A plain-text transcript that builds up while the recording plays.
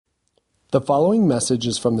The following message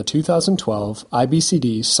is from the 2012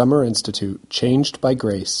 IBCD Summer Institute, Changed by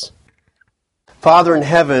Grace. Father in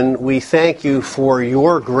heaven, we thank you for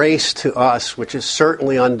your grace to us, which is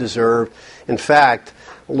certainly undeserved. In fact,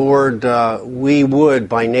 Lord, we would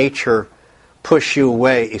by nature push you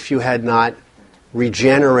away if you had not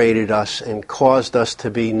regenerated us and caused us to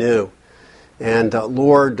be new. And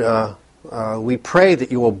Lord, we pray that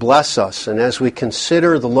you will bless us. And as we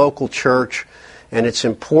consider the local church and its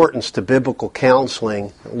importance to biblical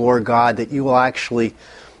counseling, Lord God, that you will actually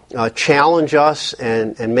challenge us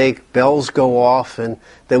and make bells go off, and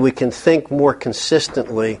that we can think more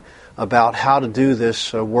consistently about how to do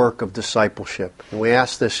this work of discipleship. And we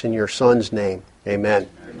ask this in your Son's name. Amen.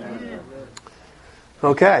 Amen.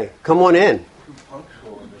 Okay, come on in.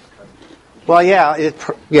 Well,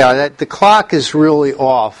 the clock is really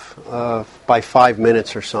off by 5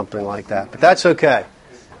 minutes or something like that, but that's okay.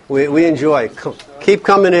 We enjoy it. Keep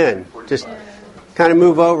coming in. Just kind of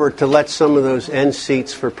move over to let some of those end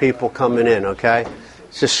seats for people coming in, okay?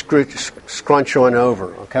 Just scrunch on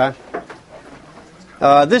over, okay?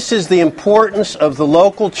 This is the importance of the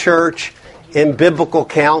local church in biblical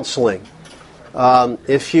counseling.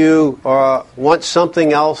 If you want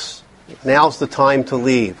something else, now's the time to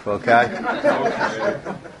leave, okay?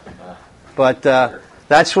 But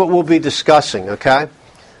that's what we'll be discussing, okay?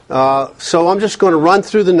 So I'm just going to run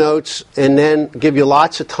through the notes and then give you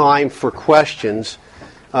lots of time for questions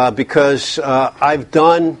because I've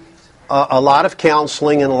done a lot of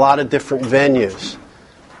counseling in a lot of different venues.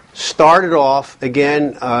 Started off,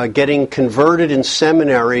 again, getting converted in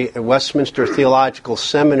seminary at Westminster Theological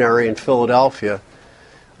Seminary in Philadelphia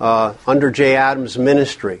under J. Adams'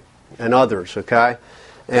 ministry and others, okay?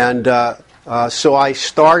 And so I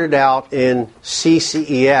started out in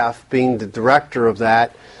CCEF, being the director of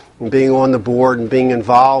that, and being on the board and being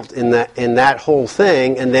involved in that whole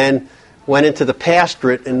thing, and then went into the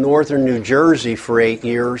pastorate in northern New Jersey for 8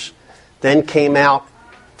 years, then came out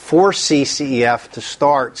for CCEF to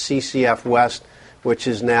start CCF West, which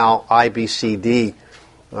is now IBCD,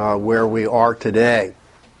 where we are today.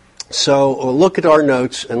 So look at our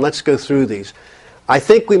notes and let's go through these. I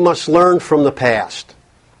think we must learn from the past.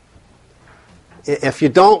 If you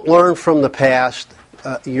don't learn from the past,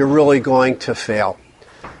 you're really going to fail.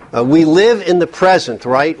 We live in the present,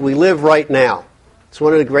 right? We live right now. It's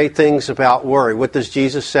one of the great things about worry. What does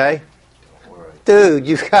Jesus say? Dude,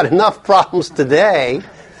 you've got enough problems today.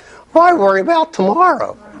 Why worry about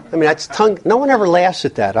tomorrow? I mean, no one ever laughs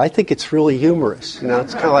at that. I think it's really humorous. You know,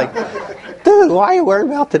 it's kind of like, dude, why are you worrying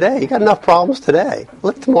about today? You got enough problems today.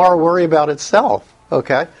 Let tomorrow worry about itself.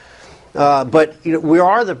 Okay? But you know,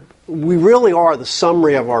 we really are the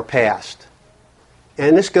summary of our past.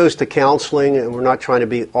 And this goes to counseling, and we're not trying to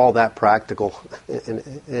be all that practical in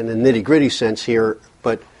a nitty-gritty sense here,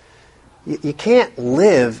 but you can't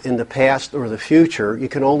live in the past or the future. You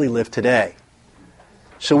can only live today.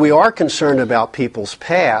 So we are concerned about people's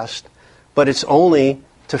past, but it's only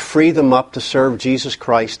to free them up to serve Jesus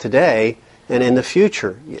Christ today and in the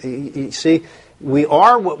future. You see, we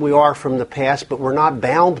are what we are from the past, but we're not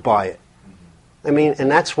bound by it. I mean, and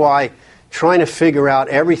that's why trying to figure out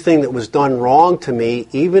everything that was done wrong to me,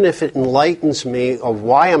 even if it enlightens me of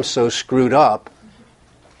why I'm so screwed up,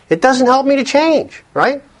 it doesn't help me to change,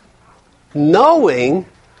 right? Knowing,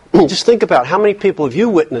 just think about how many people have you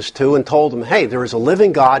witnessed to and told them, hey, there is a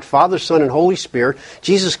living God, Father, Son, and Holy Spirit.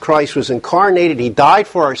 Jesus Christ was incarnated. He died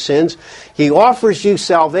for our sins. He offers you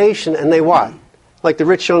salvation, and they what? Like the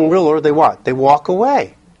rich young ruler, they what? They walk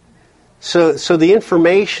away. So the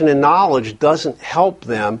information and knowledge doesn't help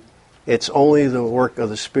them. It's only the work of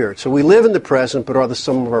the Spirit. So we live in the present, but are the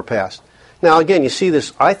sum of our past. Now, again, you see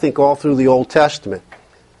this, I think, all through the Old Testament.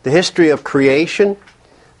 The history of creation,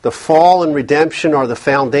 the fall and redemption are the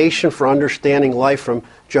foundation for understanding life from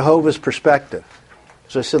Jehovah's perspective.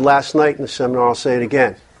 As I said last night in the seminar, I'll say it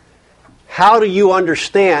again. How do you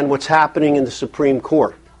understand what's happening in the Supreme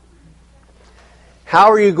Court? How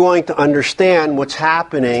are you going to understand what's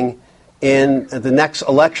happening in the next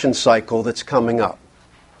election cycle that's coming up?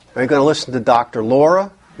 Are you going to listen to Dr. Laura?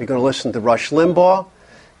 Are you going to listen to Rush Limbaugh?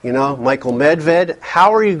 Michael Medved?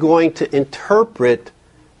 How are you going to interpret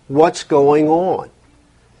what's going on?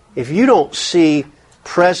 If you don't see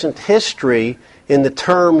present history in the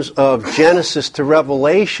terms of Genesis to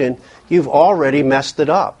Revelation, you've already messed it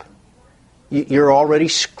up. You're already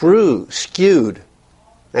skewed,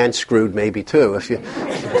 and screwed maybe too. If you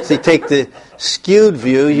take the skewed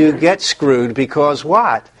view, you get screwed because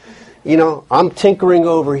what? I'm tinkering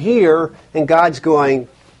over here, and God's going,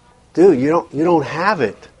 dude, you don't have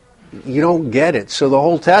it. You don't get it. So the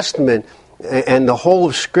Old Testament And the whole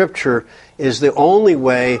of Scripture is the only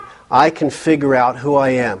way I can figure out who I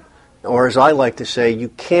am. Or as I like to say, you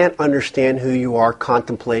can't understand who you are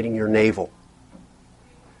contemplating your navel.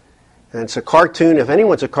 And it's a cartoon. If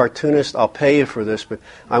anyone's a cartoonist, I'll pay you for this, but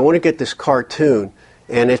I want to get this cartoon,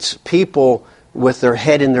 and it's people with their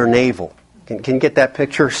head in their navel. Can you get that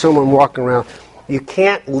picture? Someone walking around. You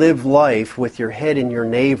can't live life with your head in your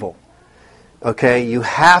navel. Okay? You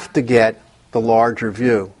have to get the larger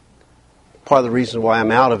view. Part of the reason why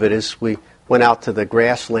I'm out of it is we went out to the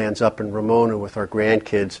grasslands up in Ramona with our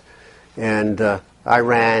grandkids, and I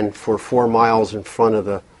ran for 4 miles in front of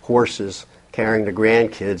the horses carrying the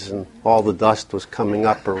grandkids, and all the dust was coming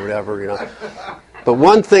up or whatever, you know. But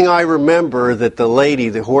one thing I remember that the lady,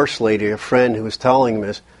 the horse lady, a friend who was telling me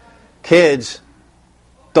is, kids,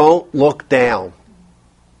 don't look down.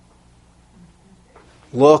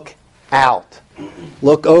 Look out.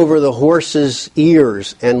 Look over the horse's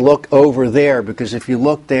ears and look over there, because if you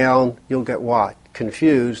look down, you'll get what?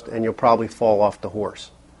 Confused, and you'll probably fall off the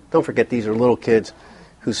horse. Don't forget, these are little kids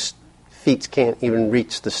whose feet can't even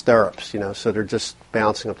reach the stirrups, you know, so they're just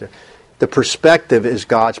bouncing up there. The perspective is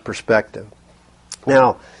God's perspective.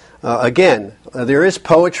 Now, again, there is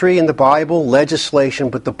poetry in the Bible, legislation,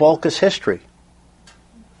 but the bulk is history.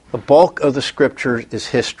 The bulk of the Scripture is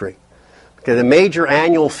history. Okay, the major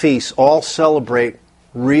annual feasts all celebrate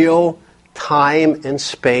real time and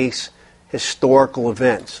space historical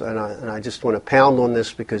events. And I just want to pound on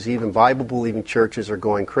this because even Bible-believing churches are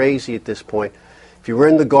going crazy at this point. If you were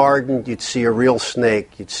in the garden, you'd see a real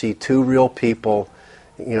snake. You'd see 2 real people.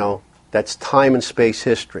 You know, that's time and space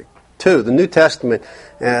history. 2, the New Testament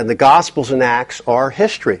and the Gospels and Acts are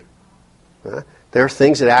history. They're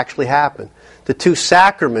things that actually happen. The 2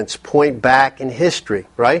 sacraments point back in history,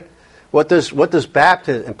 right? What does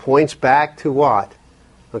baptism points back to what?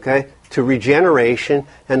 Okay? To regeneration,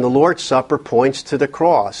 and the Lord's Supper points to the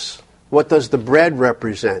cross. What does the bread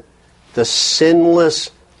represent? The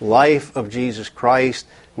sinless life of Jesus Christ.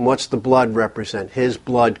 And what's the blood represent? His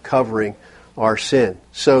blood covering our sin.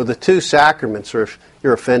 So the 2 sacraments, or if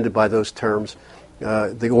you're offended by those terms,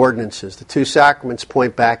 the ordinances, the 2 sacraments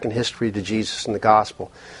point back in history to Jesus and the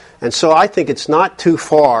gospel. And so I think it's not too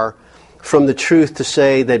far from the truth to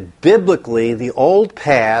say that biblically the old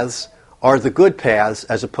paths are the good paths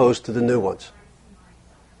as opposed to the new ones.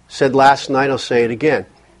 Said last night, I'll say it again.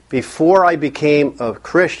 Before I became a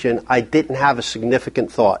Christian, I didn't have a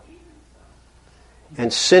significant thought.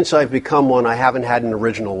 And since I've become one, I haven't had an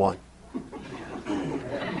original one.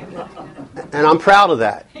 And I'm proud of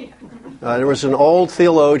that. There was an old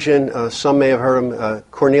theologian, some may have heard him,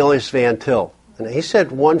 Cornelius Van Til. And he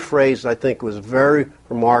said one phrase I think was very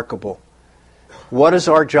remarkable. What is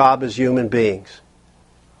our job as human beings?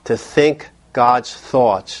 To think God's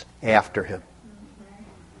thoughts after Him.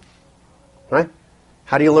 Right?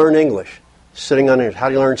 How do you learn English? Sitting on it. How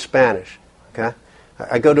do you learn Spanish? Okay?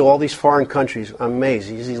 I go to all these foreign countries. I'm amazed.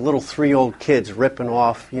 These little 3-year-old kids ripping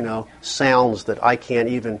off, you know, sounds that I can't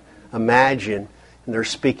even imagine. And they're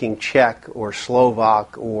speaking Czech or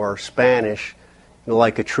Slovak or Spanish, you know,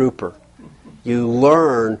 like a trooper. You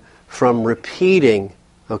learn from repeating,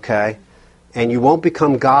 okay? And you won't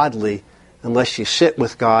become godly unless you sit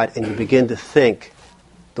with God and you begin to think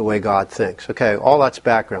the way God thinks. Okay, all that's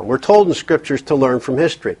background. We're told in Scriptures to learn from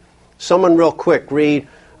history. Someone real quick, read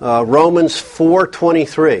Romans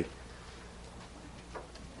 4:23.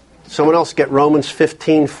 Someone else get Romans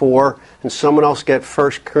 15:4, and someone else get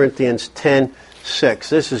 1 Corinthians 10:6.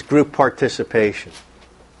 This is group participation.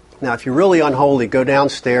 Now, if you're really unholy, go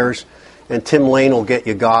downstairs, and Tim Lane will get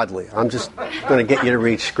you godly. I'm just going to get you to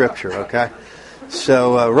read Scripture, okay?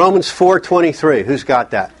 So, Romans 4:23. Who's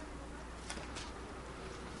got that?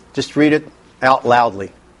 Just read it out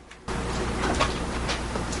loudly.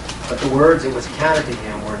 But the words that was counted to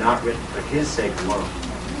him were not written for his sake alone.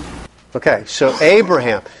 Okay, so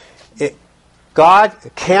Abraham, God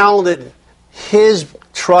counted his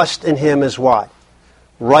trust in him as what?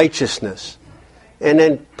 Righteousness. And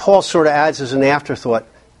then Paul sort of adds as an afterthought,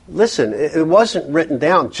 listen, it wasn't written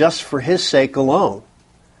down just for his sake alone.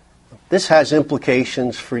 This has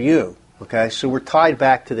implications for you. Okay, so we're tied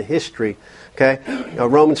back to the history. Okay,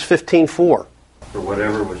 Romans 15:4. For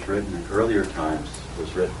whatever was written in earlier times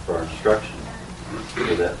was written for our instruction,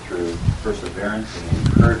 so that through perseverance and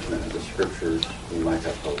encouragement of the Scriptures we might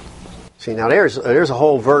have hope. See, now there's a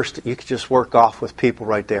whole verse that you could just work off with people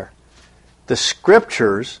right there. The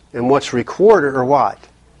Scriptures and what's recorded are what?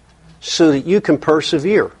 So that you can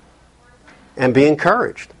persevere and be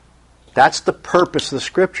encouraged. That's the purpose of the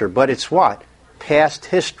Scripture, but it's what? Past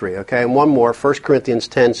history, okay? And one more, 1 Corinthians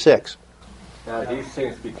 10:6. Now these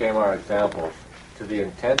things became our examples, to the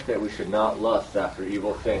intent that we should not lust after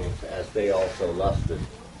evil things as they also lusted.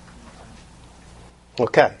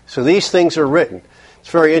 Okay, so these things are written.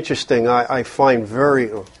 It's very interesting. I find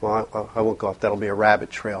well, I won't go off. That'll be a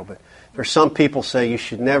rabbit trail. But there's some people say you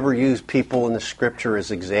should never use people in the Scripture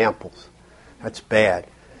as examples. That's bad.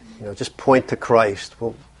 Just point to Christ.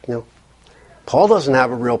 Well, Paul doesn't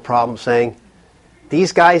have a real problem saying,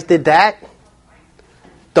 these guys did that,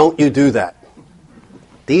 don't you do that.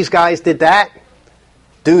 These guys did that,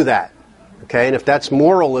 do that. Okay, and if that's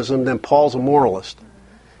moralism, then Paul's a moralist.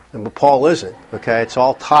 But Paul isn't. Okay, it's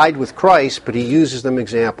all tied with Christ, but he uses them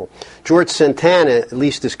example. George Santana, at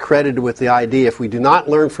least, is credited with the idea, if we do not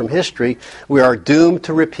learn from history, we are doomed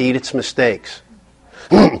to repeat its mistakes.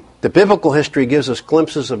 The biblical history gives us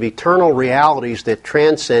glimpses of eternal realities that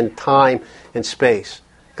transcend time and space.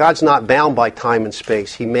 God's not bound by time and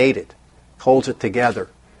space. He made it, holds it together.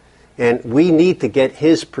 And we need to get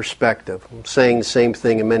His perspective. I'm saying the same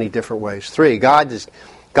thing in many different ways. 3,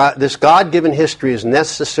 this God-given history is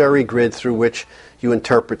necessary grid through which you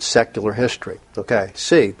interpret secular history. Okay,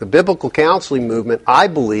 C, the biblical counseling movement, I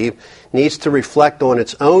believe, needs to reflect on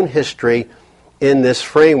its own history in this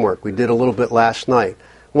framework. We did a little bit last night.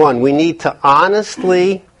 1, we need to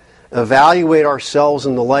honestly evaluate ourselves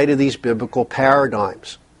in the light of these biblical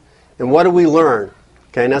paradigms. And what do we learn?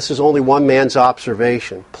 Okay, and this is only one man's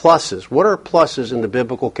observation. Pluses. What are pluses in the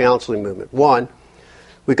biblical counseling movement? 1,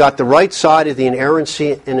 we got the right side of the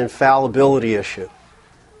inerrancy and infallibility issue.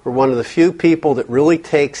 We're one of the few people that really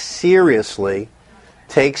take seriously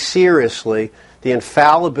the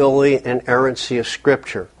infallibility and inerrancy of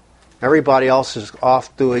Scripture. Everybody else is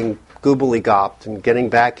off doing goobly-gopped and getting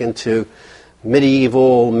back into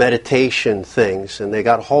medieval meditation things, and they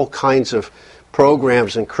got whole kinds of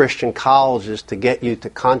programs in Christian colleges to get you to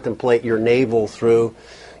contemplate your navel through,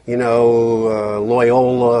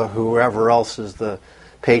 Loyola, whoever else is the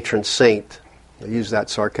patron saint. I use that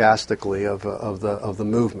sarcastically of the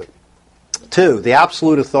movement. 2, the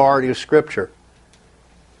absolute authority of Scripture.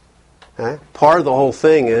 Part of the whole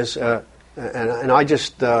thing is, and I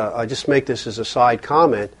just make this as a side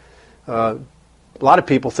comment. A lot of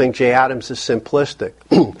people think Jay Adams is simplistic.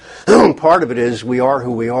 Part of it is we are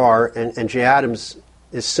who we are, and Jay Adams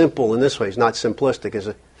is simple in this way. He's not simplistic.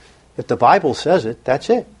 If the Bible says it,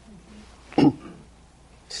 that's it.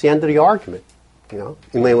 It's the end of the argument. You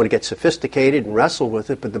may want to get sophisticated and wrestle with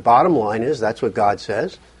it, but the bottom line is that's what God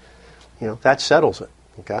says. That settles it.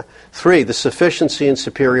 Okay. 3, the sufficiency and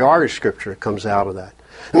superiority of Scripture comes out of that.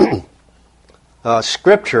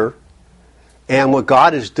 Scripture and what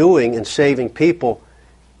God is doing in saving people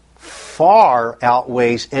far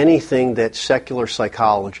outweighs anything that's secular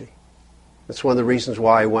psychology. That's one of the reasons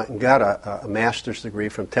why I went and got a master's degree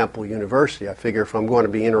from Temple University. I figure if I'm going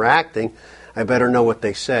to be interacting, I better know what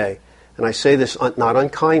they say. And I say this not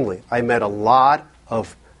unkindly. I met a lot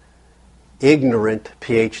of ignorant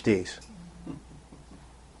PhDs.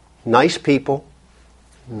 Nice people,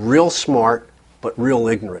 real smart, but real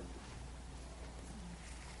ignorant.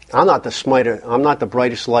 I'm not the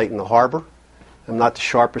brightest light in the harbor. I'm not the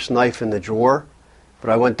sharpest knife in the drawer. But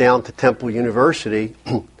I went down to Temple University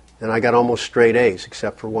and I got almost straight A's,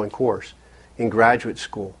 except for one course, in graduate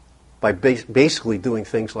school, by basically doing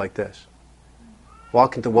things like this.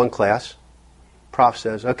 Walk into one class, prof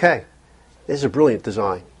says, okay, this is a brilliant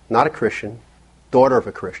design. Not a Christian, daughter of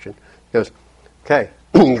a Christian. He goes, okay,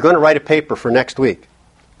 you're going to write a paper for next week.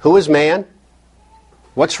 Who is man?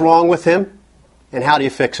 What's wrong with him? And how do you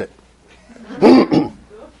fix it?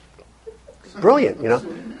 Brilliant,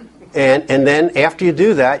 And then after you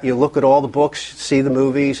do that, you look at all the books, see the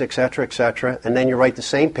movies, etc., and then you write the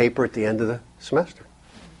same paper at the end of the semester.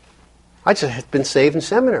 I just had been saved in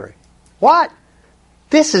seminary. What?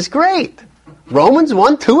 This is great. Romans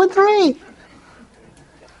 1, 2, and 3.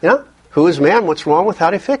 Who is man? What's wrong with? How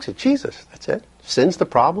do you fix it? Jesus. That's it. Sin's the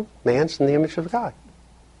problem. Man's in the image of God.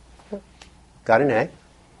 Got an A.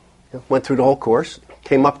 Went through the whole course.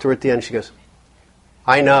 Came up to her at the end. She goes,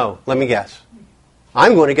 I know. Let me guess.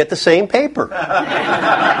 I'm going to get the same paper.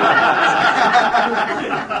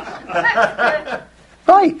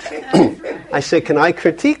 Right. I said, can I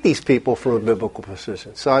critique these people from a biblical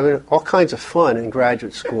position? So I mean, all kinds of fun in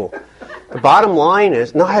graduate school. The bottom line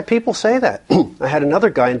is, I had people say that. I had another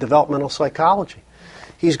guy in developmental psychology.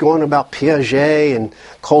 He's going about Piaget and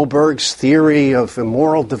Kohlberg's theory of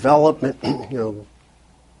immoral development.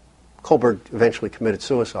 Kohlberg eventually committed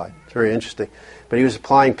suicide. It's very interesting. But he was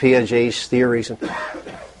applying Piaget's theories. And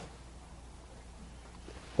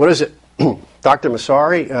what is it? Dr.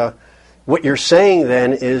 Massari, what you're saying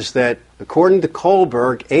then is that according to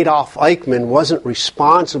Kohlberg, Adolf Eichmann wasn't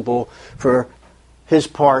responsible for his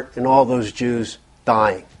part in all those Jews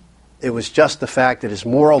dying. It was just the fact that his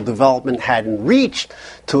moral development hadn't reached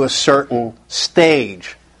to a certain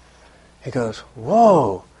stage. He goes,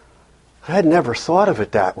 whoa, I had never thought of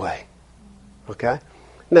it that way. Okay?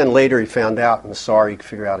 And then later he found out, and sorry, you could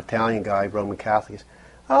figure out Italian guy, Roman Catholic.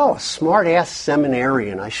 Oh, a smart-ass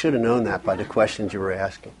seminarian. I should have known that by the questions you were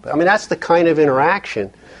asking. But, I mean, that's the kind of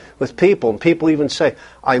interaction with people. And people even say,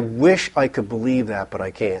 I wish I could believe that, but I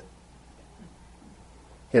can't.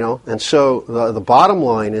 You know? And so the bottom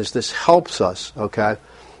line is this helps us, okay?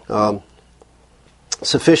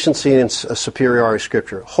 Sufficiency and superiority of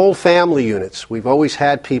Scripture. Whole family units. We've always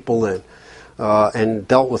had people in and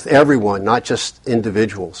dealt with everyone, not just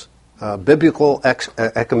individuals. Biblical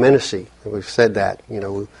ecumenacy. We've said that. You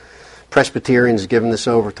know, Presbyterians given this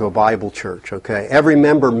over to a Bible church, okay? Every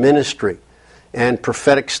member ministry and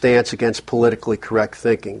prophetic stance against politically correct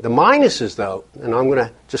thinking. The minuses, though, and I'm going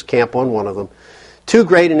to just camp on one of them, too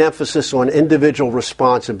great an emphasis on individual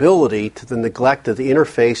responsibility to the neglect of the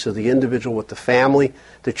interface of the individual with the family,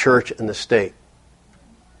 the church, and the state.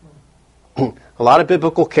 A lot of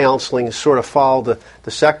biblical counseling has sort of followed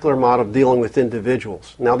the secular model of dealing with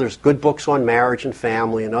individuals. Now there's good books on marriage and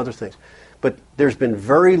family and other things, but there's been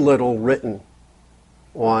very little written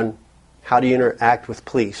on how do you interact with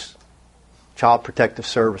police, child protective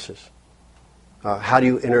services, how do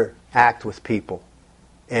you interact with people.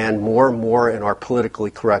 And more in our politically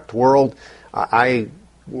correct world,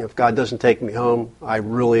 if God doesn't take me home, I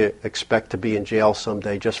really expect to be in jail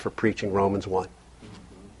someday just for preaching Romans 1.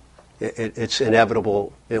 It's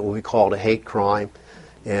inevitable. It will be called a hate crime,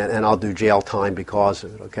 and I'll do jail time because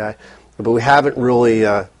of it, okay? But we haven't really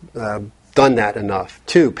done that enough.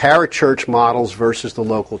 2, parachurch models versus the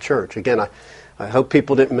local church. Again, I hope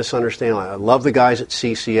people didn't misunderstand. I love the guys at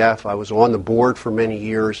CCF. I was on the board for many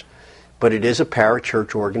years. But it is a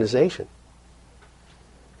parachurch organization.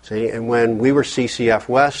 See, and when we were CCF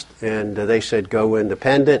West and they said go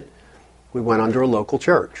independent, we went under a local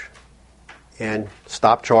church and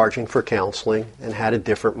stopped charging for counseling and had a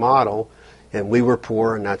different model. And we were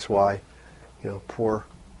poor, and that's why, poor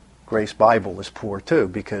Grace Bible is poor too,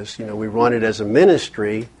 because, we run it as a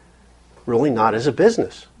ministry, really not as a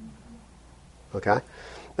business. Okay?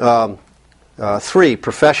 3,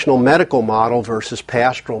 professional medical model versus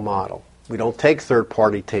pastoral model. We don't take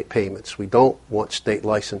third-party payments. We don't want state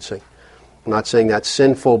licensing. I'm not saying that's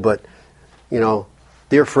sinful, but,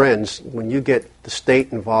 dear friends, when you get the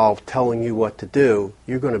state involved telling you what to do,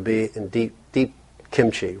 you're going to be in deep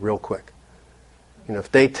kimchi real quick. If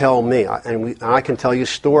they tell me, and I can tell you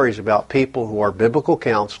stories about people who are biblical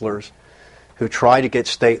counselors who try to get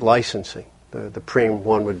state licensing. The prime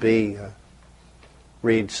one would be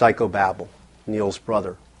read Psychobabble, Neil's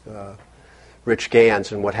brother. Rich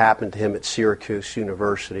Gans and what happened to him at Syracuse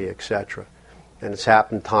University, etc. And it's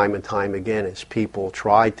happened time and time again as people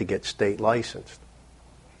tried to get state licensed.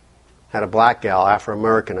 Had a black gal,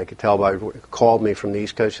 Afro-American, I could tell by called me from the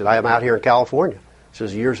East Coast, said, I'm out here in California. This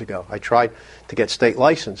was years ago. I tried to get state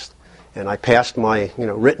licensed, and I passed my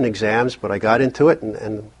written exams, but I got into it,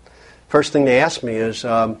 and first thing they asked me is,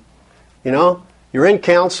 you're in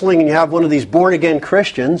counseling and you have one of these born-again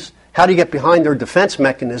Christians. How do you get behind their defense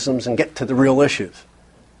mechanisms and get to the real issues?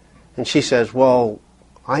 And she says, well,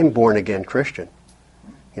 I'm born-again Christian.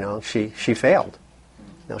 She failed.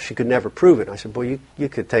 Now, she could never prove it. I said, well, you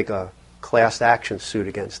could take a class action suit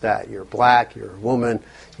against that. You're black, you're a woman,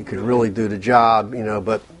 you could really do the job,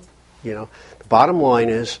 but, the bottom line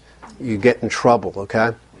is you get in trouble,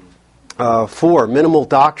 okay? 4, minimal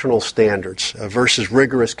doctrinal standards versus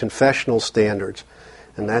rigorous confessional standards.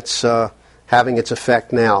 And that's having its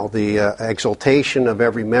effect now, the exaltation of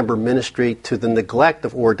every member ministry to the neglect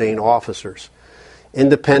of ordained officers,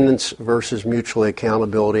 independence versus mutual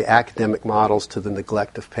accountability, academic models to the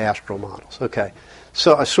neglect of pastoral models. Okay,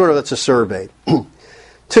 so that's a survey.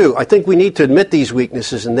 2, I think we need to admit these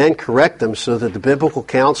weaknesses and then correct them so that the biblical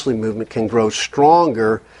counseling movement can grow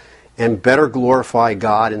stronger and better glorify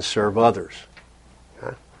God and serve others.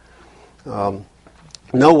 Okay?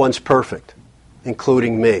 No one's perfect,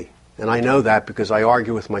 including me. And I know that because I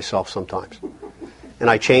argue with myself sometimes. And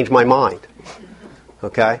I change my mind.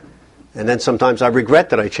 Okay? And then sometimes I regret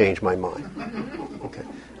that I changed my mind. Okay.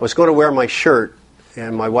 I was going to wear my shirt,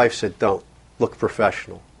 and my wife said, don't. Look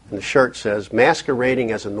professional. And the shirt says,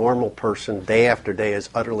 masquerading as a normal person day after day is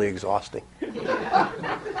utterly exhausting.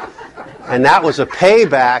 And that was a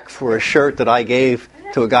payback for a shirt that I gave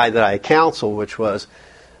to a guy that I counsel, which was,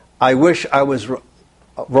 I wish I was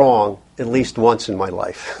wrong at least once in my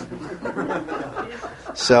life.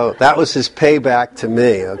 So that was his payback to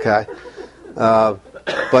me, okay?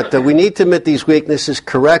 But we need to admit these weaknesses,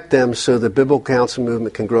 correct them so the biblical counsel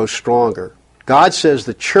movement can grow stronger. God says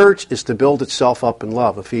the church is to build itself up in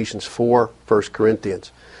love, Ephesians 4, 1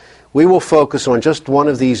 Corinthians. We will focus on just one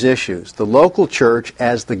of these issues, the local church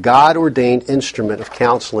as the God-ordained instrument of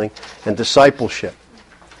counseling and discipleship.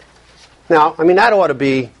 Now, that ought to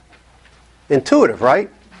be intuitive, right?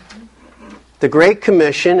 The Great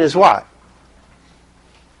Commission is what?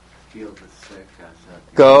 Heal the sick,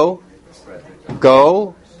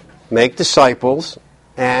 Go, make disciples,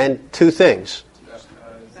 and two things.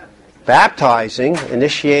 Baptizing,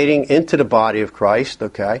 initiating into the body of Christ,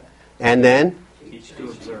 okay? And then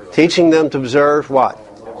teaching them to observe what?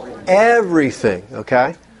 Everything,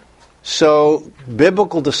 okay? So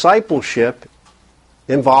biblical discipleship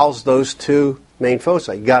involves those two main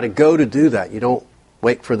foci. You got to go to do that. You don't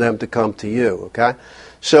wait for them to come to you, okay?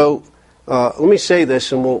 So let me say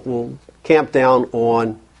this, and we'll camp down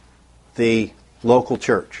on the local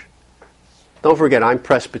church. Don't forget, I'm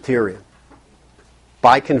Presbyterian.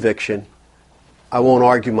 By conviction, I won't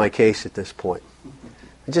argue my case at this point.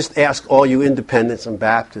 I just ask all you independents and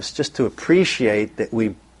Baptists just to appreciate that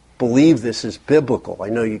we believe this is biblical. I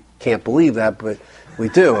know you can't believe that, but we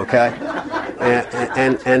do, okay?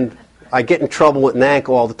 And I get in trouble with NANC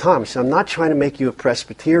all the time. I say, I'm not trying to make you a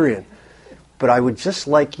Presbyterian, but I would just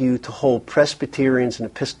like you to hold Presbyterians and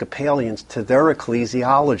Episcopalians to their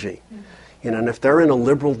ecclesiology. And if they're in a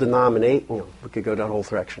liberal denomination, we could go that whole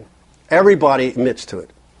direction. Everybody admits to it,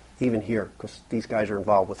 even here, because these guys are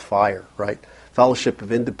involved with FIRE, right? Fellowship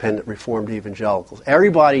of Independent Reformed Evangelicals.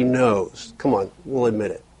 Everybody knows. Come on, we'll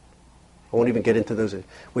admit it. I won't even get into those.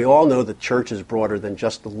 We all know the church is broader than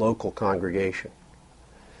just the local congregation.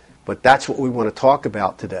 But that's what we want to talk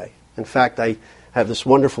about today. In fact, I have this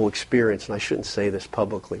wonderful experience, and I shouldn't say this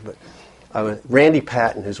publicly, but Randy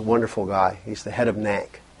Patton, who's a wonderful guy, he's the head of NANC.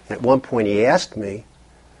 And at one point he asked me,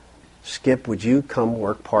 Skip, would you come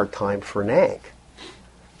work part-time for NANC?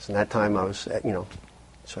 So that time I was,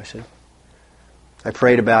 so I said, I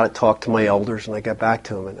prayed about it, talked to my elders, and I got back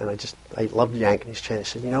to him, and I loved yanking his chain. I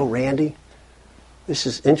said, Randy, this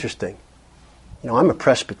is interesting. I'm a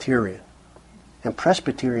Presbyterian, and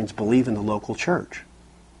Presbyterians believe in the local church.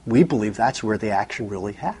 We believe that's where the action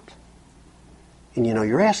really happens. And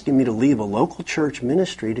you're asking me to leave a local church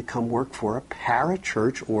ministry to come work for a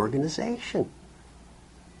parachurch organization.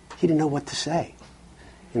 He didn't know what to say.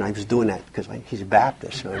 I was doing that because he's a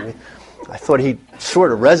Baptist. I thought he'd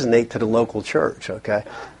sort of resonate to the local church, okay?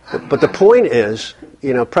 But the point is,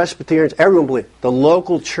 Presbyterians, everyone believes the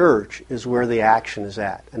local church is where the action is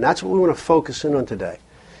at. And that's what we want to focus in on today.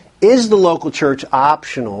 Is the local church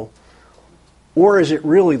optional, or is it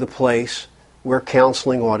really the place where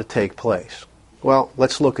counseling ought to take place? Well,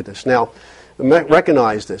 let's look at this. Now,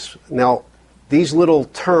 recognize this. Now, these little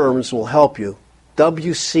terms will help you.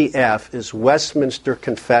 WCF is Westminster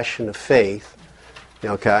Confession of Faith,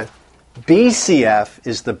 okay? BCF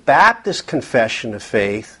is the Baptist Confession of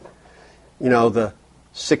Faith, the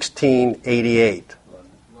 1688,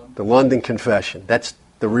 the London Confession. That's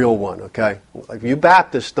the real one, okay? If you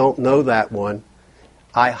Baptists don't know that one,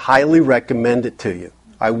 I highly recommend it to you.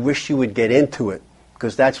 I wish you would get into it,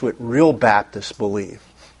 because that's what real Baptists believe.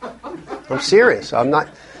 I'm serious. I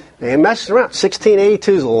ain't messing around.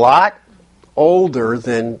 1682 is a lot older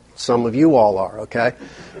than some of you all are, okay?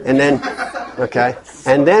 And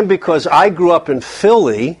then because I grew up in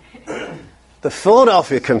Philly, the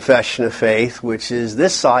Philadelphia Confession of Faith, which is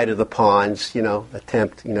this side of the ponds,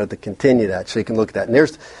 attempt, to continue that. So you can look at that. And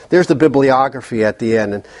there's the bibliography at the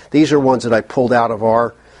end. And these are ones that I pulled out of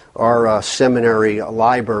our seminary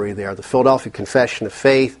library there. The Philadelphia Confession of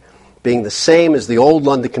Faith being the same as the Old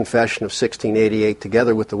London Confession of 1688,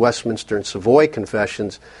 together with the Westminster and Savoy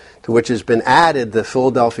Confessions, to which has been added the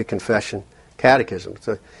Philadelphia Confession Catechism.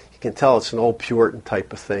 So you can tell it's an old Puritan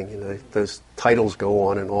type of thing. Those titles go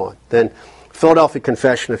on and on. Then Philadelphia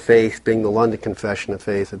Confession of Faith being the London Confession of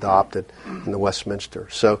Faith adopted in the Westminster.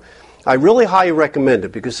 So I really highly recommend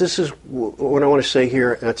it, because this is what I want to say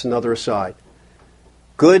here, and that's another aside.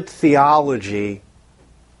 Good theology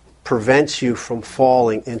prevents you from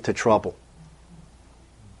falling into trouble.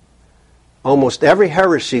 Almost every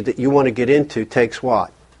heresy that you want to get into takes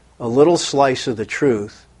what? A little slice of the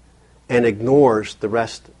truth and ignores the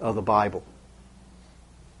rest of the Bible.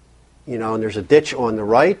 And there's a ditch on the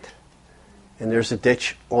right and there's a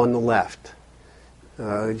ditch on the left.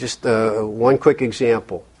 Just one quick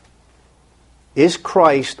example. Is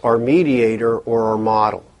Christ our mediator or our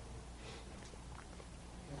model?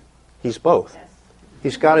 He's both.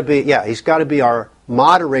 He's got to be our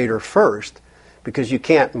moderator first, because you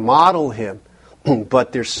can't model him.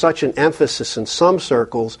 But there's such an emphasis in some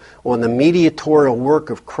circles on the mediatorial work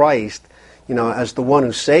of Christ, as the one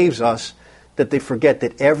who saves us, that they forget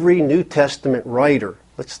that every New Testament writer,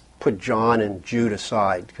 let's put John and Jude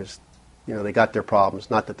aside because they got their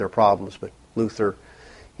problems. Not that they're problems, but Luther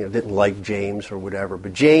didn't like James or whatever.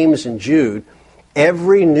 But James and Jude,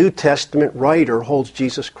 every New Testament writer holds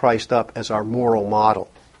Jesus Christ up as our moral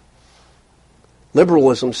model.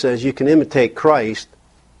 Liberalism says you can imitate Christ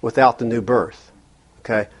without the new birth.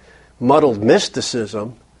 Okay? Muddled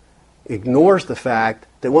mysticism ignores the fact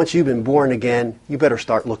that once you've been born again, you better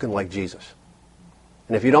start looking like Jesus.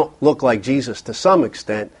 And if you don't look like Jesus to some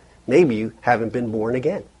extent, maybe you haven't been born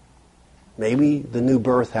again. Maybe the new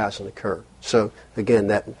birth hasn't occurred. So, again,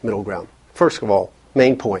 that middle ground. First of all,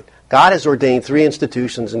 main point. God has ordained 3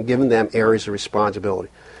 institutions and given them areas of responsibility.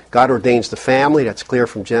 God ordains the family, that's clear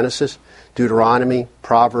from Genesis, Deuteronomy,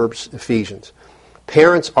 Proverbs, Ephesians.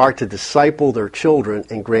 Parents are to disciple their children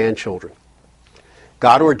and grandchildren.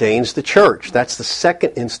 God ordains the church. That's the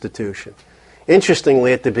second institution.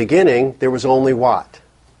 Interestingly, at the beginning, there was only what?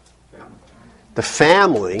 The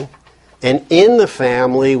family. And in the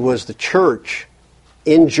family was the church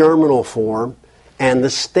in germinal form and the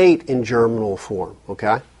state in germinal form.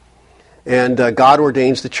 Okay? And God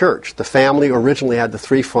ordains the church. The family originally had the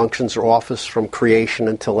 3 functions or office from creation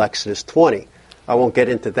until Exodus 20. I won't get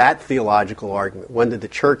into that theological argument. When did the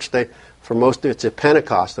church stay? For most of it's at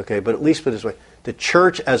Pentecost, okay? But at least put it this way. The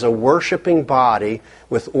church as a worshiping body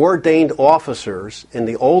with ordained officers in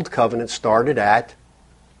the Old Covenant started at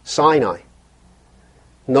Sinai.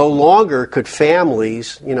 No longer could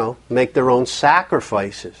families, make their own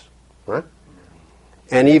sacrifices. Right?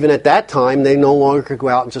 And even at that time, they no longer could go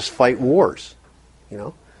out and just fight wars.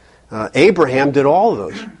 Abraham did all of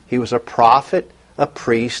those. He was a prophet, a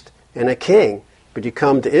priest, and a king. But you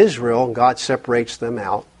come to Israel, and God separates them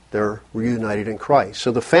out. They're reunited in Christ.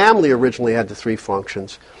 So the family originally had the 3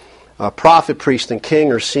 functions. Prophet, priest, and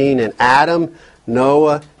king are seen in Adam,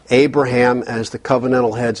 Noah, Abraham as the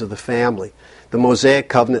covenantal heads of the family. The Mosaic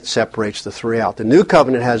covenant separates the 3 out. The new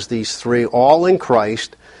covenant has these 3 all in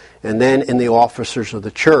Christ, and then in the officers of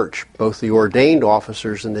the church, both the ordained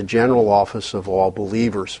officers and the general office of all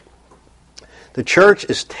believers. The church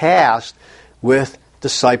is tasked with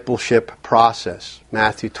discipleship process.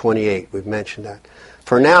 Matthew 28, we've mentioned that.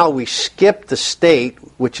 For now, we skip the state,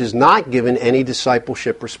 which is not given any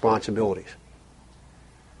discipleship responsibilities.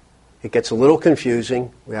 It gets a little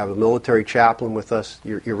confusing. We have a military chaplain with us.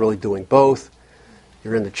 You're really doing both.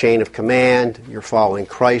 You're in the chain of command. You're following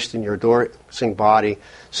Christ in your adoring body.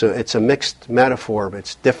 So it's a mixed metaphor, but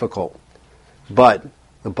it's difficult. But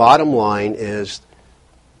the bottom line is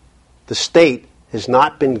the state has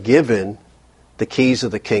not been given the keys of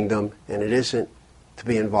the kingdom, and it isn't to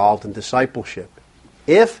be involved in discipleship.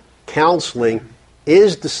 If counseling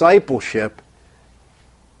is discipleship,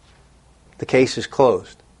 the case is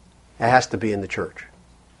closed. It has to be in the church.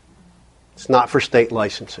 It's not for state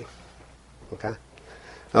licensing. Okay?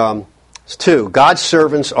 2, God's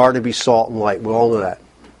servants are to be salt and light. We all know that.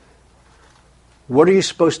 What are you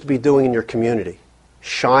supposed to be doing in your community?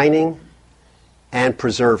 Shining and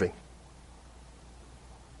preserving.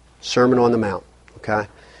 Sermon on the Mount. Okay?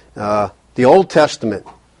 The Old Testament.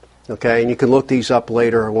 Okay? And you can look these up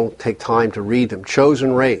later. I won't take time to read them.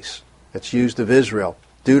 Chosen race. That's used of Israel.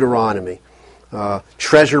 Deuteronomy.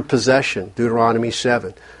 Treasure possession. Deuteronomy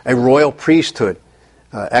 7. A royal priesthood.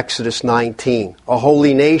 Exodus 19, a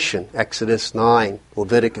holy nation, Exodus 9,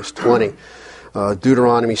 Leviticus 20,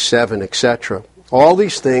 Deuteronomy 7, etc. All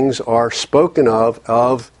these things are spoken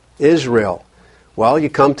of Israel. Well, you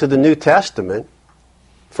come to the New Testament,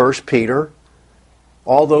 1 Peter,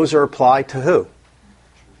 all those are applied to who?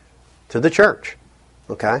 To the church.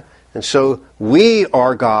 Okay? And so we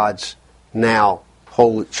are God's now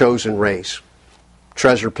holy, chosen race,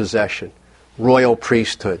 treasure possession, royal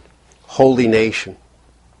priesthood, holy nation.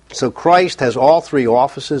 So Christ has all 3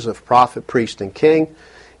 offices of prophet, priest, and king,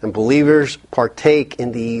 and believers partake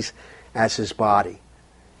in these as his body.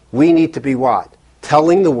 We need to be what?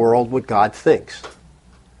 Telling the world what God thinks.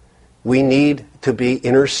 We need to be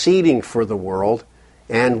interceding for the world,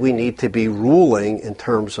 and we need to be ruling in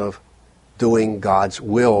terms of doing God's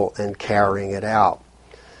will and carrying it out.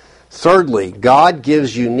 Thirdly, God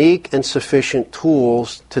gives unique and sufficient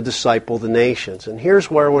tools to disciple the nations. And here's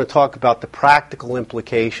where I want to talk about the practical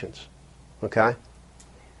implications. Okay?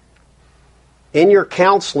 In your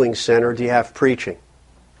counseling center, do you have preaching?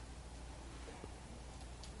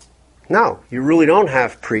 No, you really don't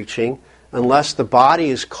have preaching unless the body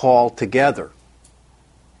is called together.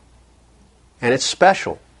 And it's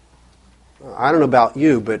special. I don't know about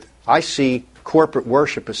you, but I see corporate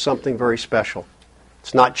worship as something very special.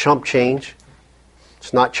 It's not chump change.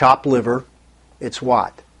 It's not chopped liver. It's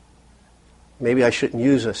what? maybe I shouldn't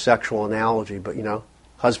use a sexual analogy, but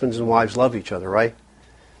husbands and wives love each other, right?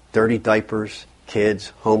 Dirty diapers,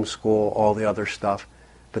 kids, homeschool, all the other stuff.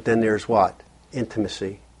 But then there's what?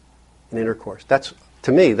 Intimacy and intercourse.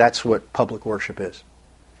 To me, that's what public worship is.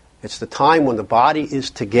 It's the time when the body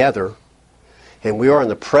is together and we are in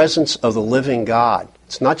the presence of the living God.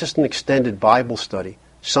 It's not just an extended Bible study.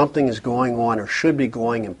 Something is going on or should be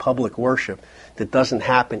going in public worship that doesn't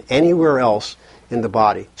happen anywhere else in the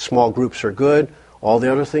body. Small groups are good. All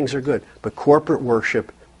the other things are good. But corporate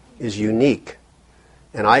worship is unique.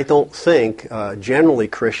 And I don't think, generally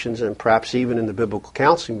Christians, and perhaps even in the biblical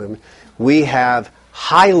counseling movement, we have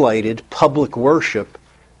highlighted public worship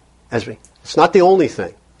as it's not the only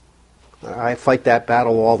thing. I fight that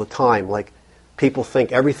battle all the time. Like, people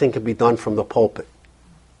think everything can be done from the pulpit.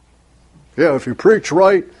 Yeah, if you preach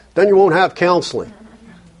right, then you won't have counseling.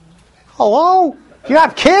 Hello? You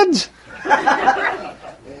have kids?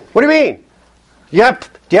 What do you mean? Do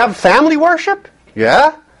you have family worship?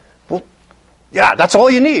 Yeah? Well, yeah, that's all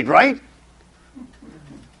you need, right?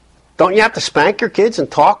 Don't you have to spank your kids and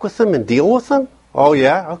talk with them and deal with them? Oh,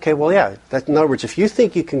 yeah? Okay, well, yeah. In other words, if you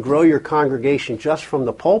think you can grow your congregation just from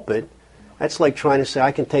the pulpit, that's like trying to say,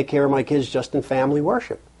 I can take care of my kids just in family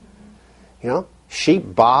worship.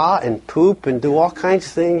 Sheep baa and poop and do all kinds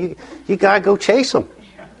of things. You got to go chase them.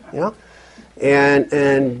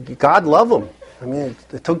 And God love them. I mean,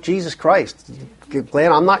 it took Jesus Christ.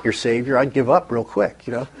 Glad I'm not your Savior. I'd give up real quick,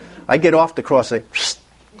 I'd get off the cross and say,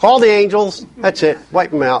 call the angels. That's it.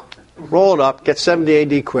 Wipe them out. Roll it up. Get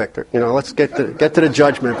 70 AD quick. Let's get to the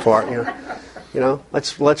judgment part.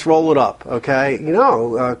 Let's roll it up.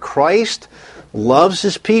 Okay. Christ loves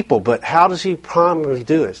his people, but how does he primarily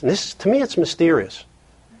do this? And this, to me, it's mysterious.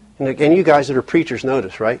 And you guys that are preachers know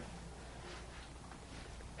this, right?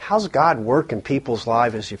 How's God work in people's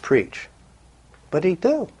lives as you preach? But he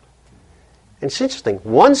do. And it's interesting.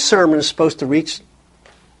 One sermon is supposed to reach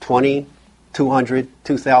 20, 200,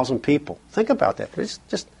 2,000 people. Think about that.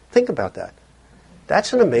 Just think about that.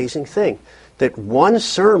 That's an amazing thing. That one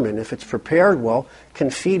sermon, if it's prepared well, can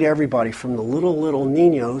feed everybody from the little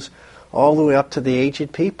niños all the way up to the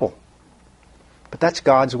aged people. But that's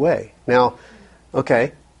God's way. Now,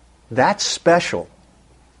 okay, that's special.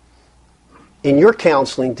 In your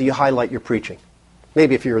counseling, do you highlight your preaching?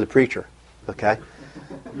 Maybe if you're the preacher, okay?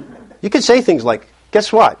 You could say things like,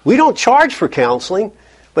 guess what? We don't charge for counseling,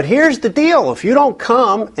 but here's the deal. If you don't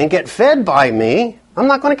come and get fed by me, I'm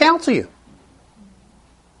not going to counsel you.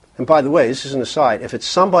 And by the way, this is an aside. If it's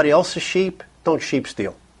somebody else's sheep, don't sheep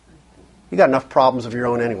steal. You got enough problems of your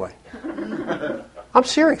own anyway. I'm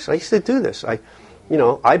serious. I used to do this. I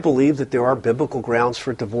believe that there are biblical grounds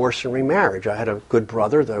for divorce and remarriage. I had a good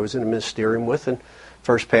brother that I was in a ministerium with in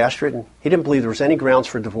First Pastorate, and he didn't believe there was any grounds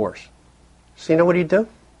for divorce. So you know what he'd do?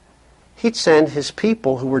 He'd send his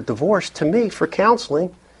people who were divorced to me for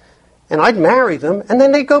counseling, and I'd marry them, and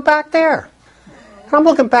then they'd go back there. And I'm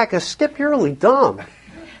looking back and Skip, you're really dumb.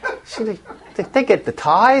 See, they get the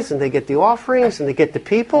tithes, and they get the offerings, and they get the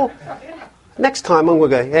people. Next time I'm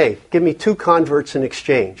going to go, hey, give me 2 converts in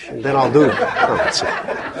exchange, and then I'll do it.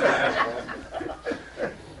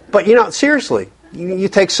 But, seriously, you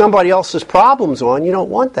take somebody else's problems on, you don't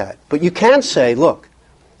want that. But you can say, look,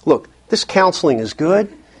 this counseling is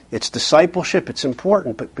good, it's discipleship, it's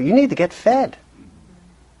important, but you need to get fed.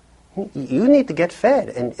 You need to get fed.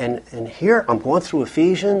 And here, I'm going through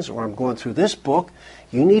Ephesians, or I'm going through this book.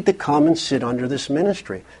 You need to come and sit under this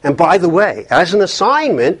ministry. And by the way, as an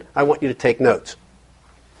assignment, I want you to take notes.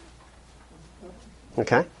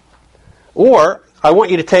 Okay? Or, I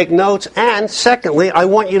want you to take notes, and secondly, I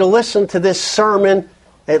want you to listen to this sermon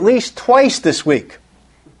at least twice this week.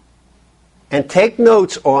 And take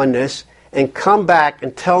notes on this, and come back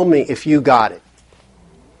and tell me if you got it.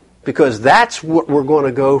 Because that's what we're going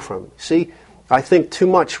to go from. See, I think too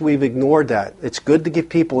much we've ignored that. It's good to give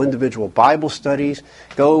people individual Bible studies.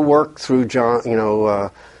 Go work through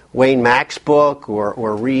Wayne Mack's book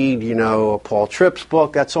or read, Paul Tripp's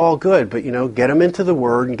book. That's all good. But, get them into the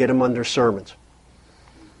Word and get them under sermons.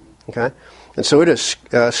 Okay? And so it is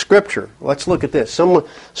Scripture. Let's look at this.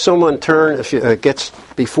 Someone turn, if it gets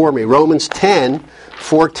before me, Romans 10,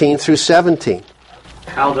 14 through 17.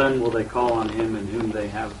 How then will they call on him in whom they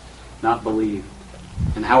have not believed?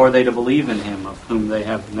 And how are they to believe in him of whom they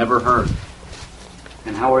have never heard?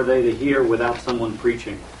 And how are they to hear without someone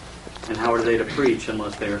preaching? And how are they to preach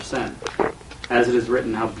unless they are sent? As it is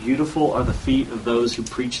written, how beautiful are the feet of those who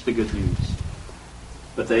preach the good news.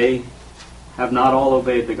 But they have not all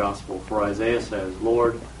obeyed the gospel. For Isaiah says,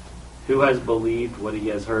 Lord, who has believed what he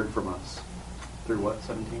has heard from us? Through what,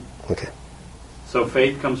 17? Okay. So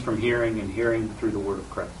faith comes from hearing, and hearing through the word of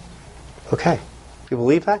Christ. Okay. You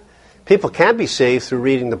believe that? People can be saved through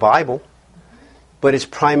reading the Bible, but it's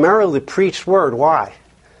primarily the preached word. Why?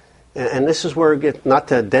 And this is where it gets, not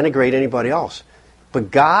to denigrate anybody else,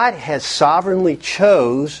 but God has sovereignly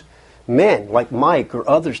chose men like Mike or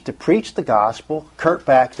others to preach the gospel, Kurt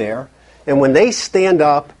back there, and when they stand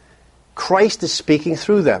up, Christ is speaking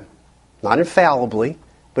through them. Not infallibly,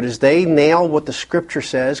 but as they nail what the Scripture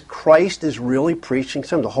says, Christ is really preaching to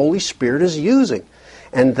them. The Holy Spirit is using.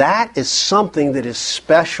 And that is something that is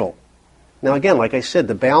special. Now again, like I said,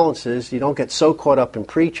 the balance is you don't get so caught up in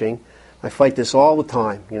preaching. I fight this all the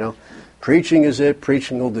time, Preaching is it,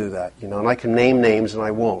 preaching will do that, and I can name names and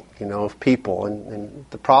I won't, of people. And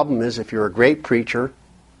the problem is if you're a great preacher,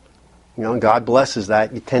 and God blesses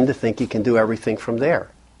that, you tend to think you can do everything from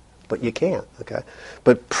there. But you can't, okay?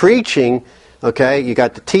 But preaching, okay, you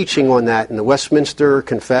got the teaching on that in the Westminster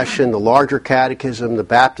Confession, the larger catechism, the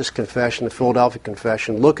Baptist Confession, the Philadelphia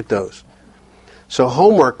Confession. Look at those. So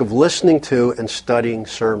homework of listening to and studying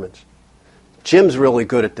sermons. Jim's really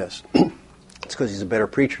good at this. It's because he's a better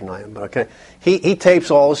preacher than I am, but okay. He tapes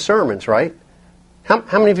all his sermons, right? How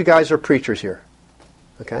many of you guys are preachers here?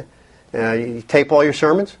 Okay. You tape all your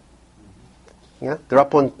sermons? Yeah, they're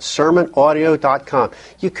up on sermonaudio.com.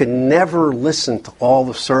 You can never listen to all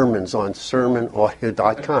the sermons on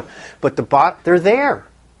sermonaudio.com, but they're there.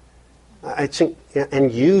 I think,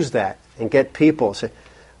 and use that and get people. Say,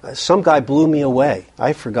 some guy blew me away.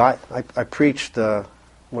 I forgot. I preached when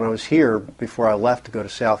I was here before I left to go to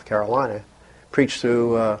South Carolina. Preached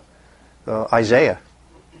through Isaiah.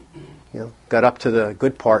 Got up to the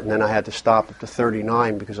good part, and then I had to stop at the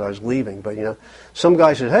 39 because I was leaving. But some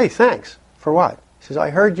guy said, "Hey, thanks." For what? He says, I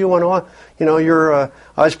heard you on, I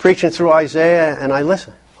was preaching through Isaiah and I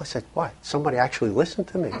listened. I said, what? Somebody actually listened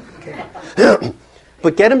to me? Okay.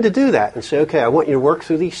 But get him to do that and say, okay, I want you to work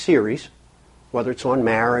through these series, whether it's on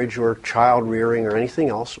marriage or child rearing or anything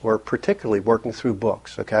else, or particularly working through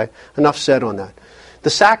books, okay? Enough said on that. The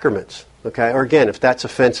sacraments, okay? Or again, if that's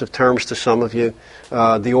offensive terms to some of you,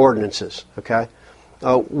 the ordinances, okay?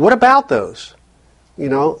 What about those?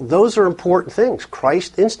 Those are important things.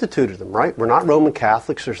 Christ instituted them, right? We're not Roman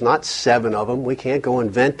Catholics. There's not 7 of them. We can't go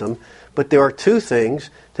invent them. But there are 2 things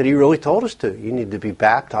that he really told us to. You need to be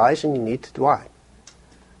baptized and you need to do what?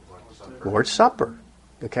 Lord's Supper.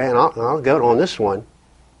 Okay, and I'll go on this one.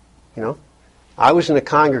 I was in a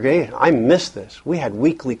congregation. I missed this. We had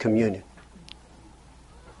weekly communion.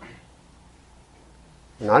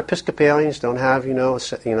 Not Episcopalians, don't have,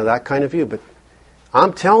 that kind of view. But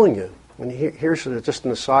I'm telling you, and here's just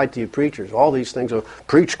an aside to you preachers. All these things are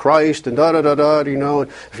preach Christ and da-da-da-da,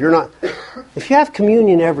 if you have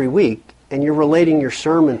communion every week and you're relating your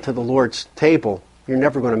sermon to the Lord's table, you're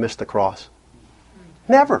never going to miss the cross.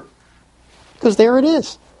 Never. Because there it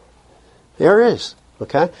is. There it is.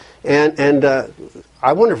 Okay? And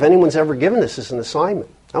I wonder if anyone's ever given this as an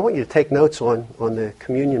assignment. I want you to take notes on the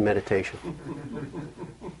communion meditation.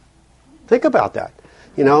 Think about that.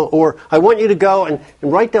 Or I want you to go and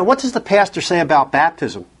write down, what does the pastor say about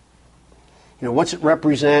baptism? What's it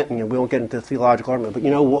represent? And we won't get into theological argument, but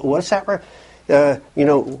what's that? What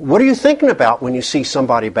are you thinking about when you see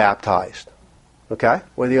somebody baptized? Okay?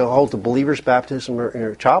 Whether you hold the believer's baptism or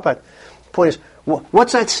a child baptism. The point is,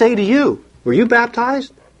 what's that say to you? Were you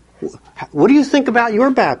baptized? What do you think about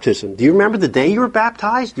your baptism? Do you remember the day you were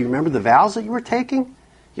baptized? Do you remember the vows that you were taking?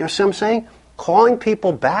 You know what I'm saying? Calling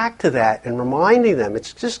people back to that and reminding them.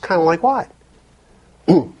 It's just kind of like what?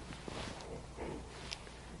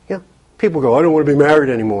 People go, I don't want to be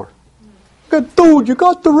married anymore. Dude, you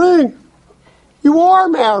got the ring. You are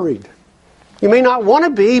married. You may not want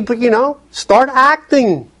to be, but start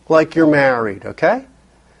acting like you're married, okay?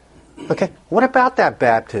 Okay, what about that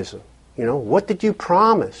baptism? What did you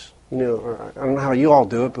promise? I don't know how you all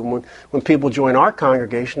do it, but when people join our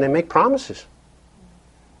congregation, they make promises.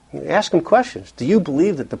 Ask them questions. Do you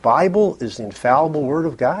believe that the Bible is the infallible Word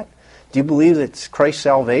of God? Do you believe that it's Christ's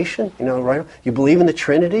salvation? Right? You believe in the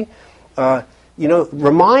Trinity?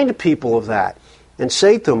 Remind people of that and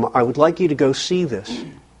say to them, I would like you to go see this.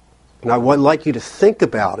 And I would like you to think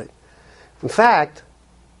about it. In fact,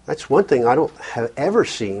 that's one thing I don't have ever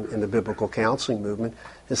seen in the biblical counseling movement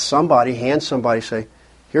is somebody say,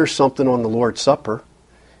 here's something on the Lord's Supper.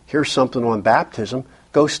 Here's something on baptism.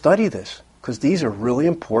 Go study this. Because these are really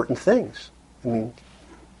important things. I mean,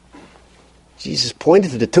 Jesus pointed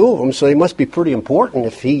to the 2 of them, so they must be pretty important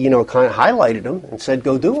if he, kind of highlighted them and said,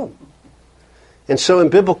 go do them. And so in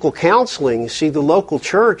biblical counseling, you see, the local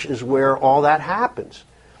church is where all that happens.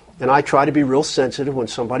 And I try to be real sensitive when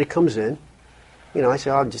somebody comes in. I say,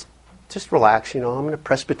 oh, just relax, I'm a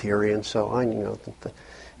Presbyterian, so I,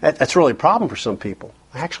 That's really a problem for some people.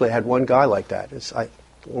 I actually had one guy like that. I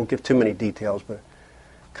won't give too many details, but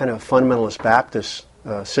kind of a fundamentalist Baptist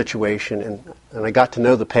situation. And I got to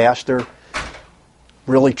know the pastor,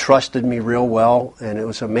 really trusted me real well, and it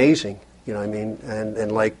was amazing. You know what I mean?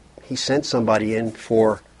 And like, he sent somebody in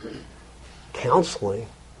for counseling,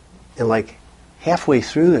 and like halfway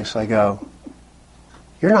through this, I go,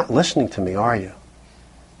 "You're not listening to me, are you?"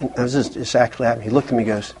 And this actually happened. He looked at me and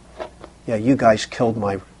goes, "Yeah, you guys killed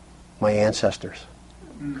my ancestors."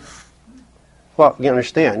 Well, you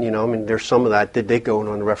understand, I mean, there's some of that. Did they go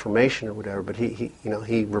on the Reformation or whatever? But he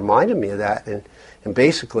reminded me of that, and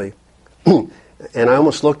basically, and I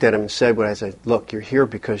almost looked at him and said what I said: "Look, you're here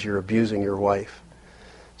because you're abusing your wife.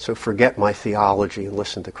 So forget my theology and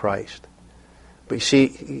listen to Christ." But you see,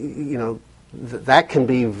 that can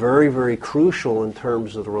be very, very crucial in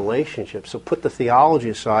terms of the relationship. So put the theology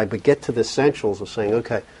aside, but get to the essentials of saying,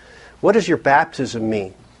 okay, what does your baptism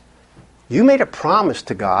mean? You made a promise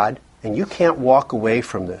to God, and you can't walk away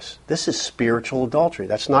from this. This is spiritual adultery.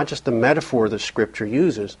 That's not just a metaphor that Scripture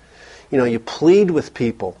uses. You plead with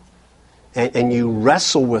people, and you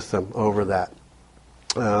wrestle with them over that.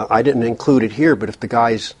 I didn't include it here, but if the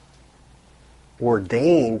guy's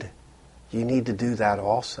ordained, you need to do that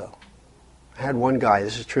also. I had one guy,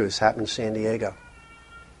 this is true, this happened in San Diego.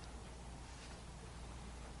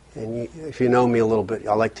 And if you know me a little bit,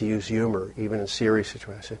 I like to use humor, even in serious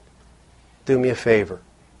situations. I said, "Do me a favor.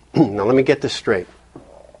 Now let me get this straight.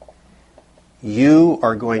 You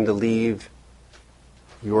are going to leave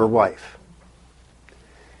your wife,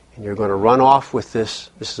 and you're going to run off with this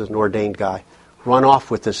is an ordained guy, run off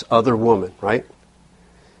with this other woman, right?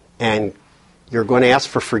 And you're going to ask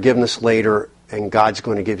for forgiveness later, and God's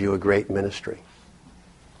going to give you a great ministry."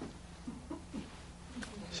 He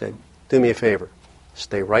said, "Do me a favor.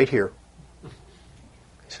 Stay right here." He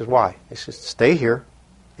says, "Why?" He says, "Stay here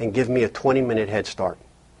and give me a 20-minute head start."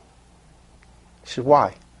 He said,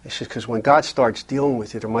 "Why?" He says, "Because when God starts dealing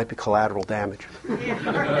with you, there might be collateral damage."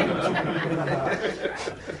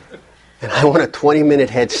 And I want a 20-minute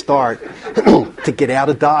head start to get out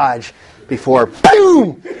of Dodge before,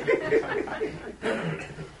 boom!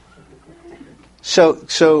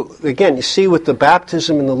 So again, you see with the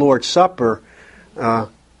baptism and the Lord's Supper,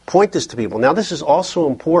 point this to people. Now this is also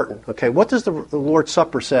important. Okay, what does the Lord's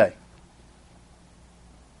Supper say?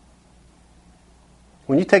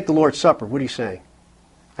 When you take the Lord's Supper, what are you saying?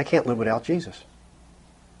 I can't live without Jesus.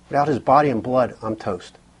 Without His body and blood, I'm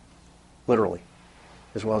toast. Literally,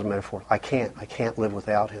 as well as metaphor. I can't live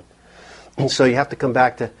without Him. And so you have to come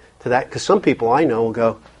back to that, because some people I know will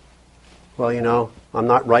go, "Well, I'm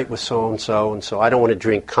not right with so-and-so, and so I don't want to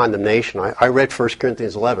drink condemnation. I read 1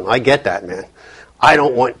 Corinthians 11. I get that, man. I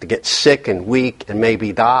don't want to get sick and weak and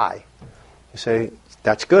maybe die." You say,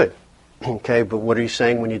 that's good. Okay, but what are you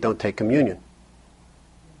saying when you don't take communion?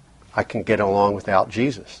 I can get along without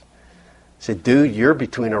Jesus. I said, dude, you're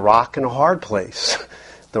between a rock and a hard place.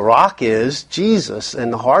 The rock is Jesus,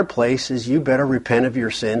 and the hard place is you better repent of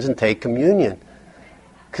your sins and take communion,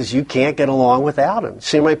 because you can't get along without Him.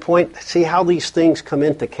 See my point? See how these things come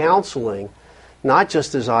into counseling, not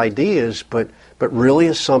just as ideas, but really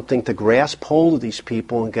as something to grasp hold of these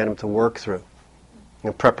people and get them to work through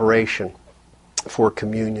in preparation for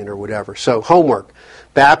communion or whatever. So homework: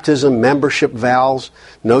 baptism, membership vows,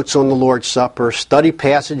 notes on the Lord's Supper, study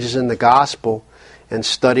passages in the Gospel, and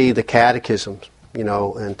study the catechisms,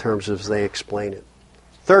 in terms of they explain it.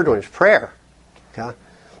 Third one is prayer. Okay?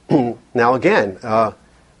 Now again,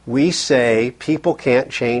 we say people can't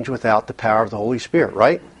change without the power of the Holy Spirit,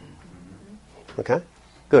 right? Okay?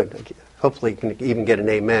 Good. Hopefully you can even get an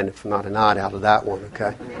amen, if not a nod out of that one,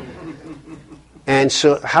 okay? And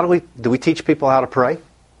so how do we teach people how to pray?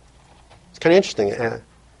 It's kind of interesting.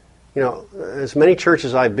 As many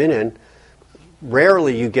churches I've been in,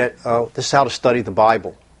 rarely you get, this is how to study the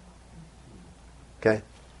Bible. Okay?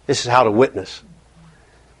 This is how to witness.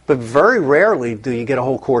 But very rarely do you get a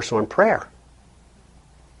whole course on prayer.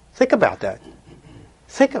 Think about that.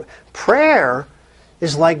 Prayer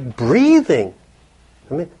is like breathing.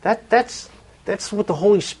 I mean, that's what the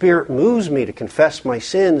Holy Spirit moves me to confess my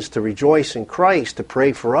sins, to rejoice in Christ, to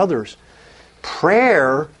pray for others.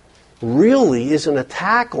 Prayer really is an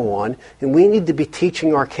attack on, and we need to be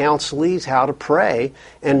teaching our counselees how to pray,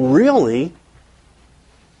 and really,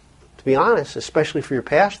 to be honest, especially for your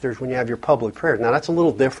pastors when you have your public prayers. Now that's a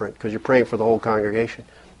little different because you're praying for the whole congregation,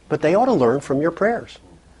 but they ought to learn from your prayers.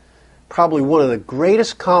 Probably one of the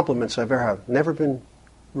greatest compliments I've ever had. Never been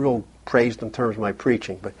real praised in terms of my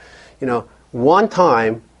preaching, but one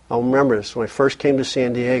time, I'll remember this, when I first came to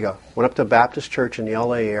San Diego, went up to a Baptist church in the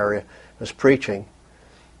LA area, was preaching,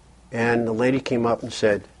 and the lady came up and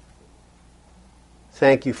said,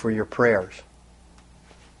 thank you for your prayers.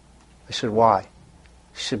 I said, why?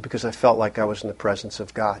 She said, because I felt like I was in the presence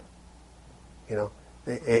of God. You know,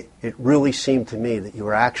 it really seemed to me that you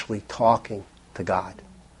were actually talking to God.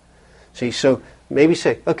 See, so maybe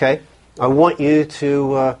say, okay, I want you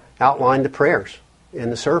to outline the prayers in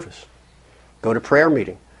the service. Go to prayer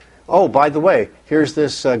meeting. Oh, by the way, here's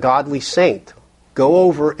this godly saint. Go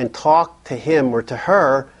over and talk to him or to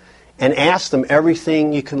her and ask them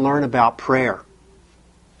everything you can learn about prayer.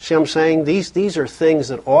 See what I'm saying? These are things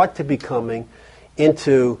that ought to be coming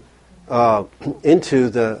into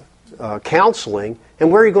the counseling.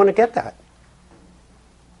 And where are you going to get that?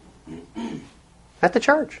 At the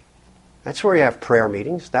church. That's where you have prayer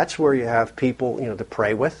meetings. That's where you have people, to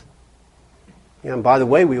pray with. And by the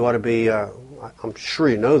way, we ought to be, I'm sure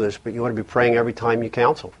you know this, but you ought to be praying every time you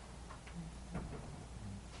counsel.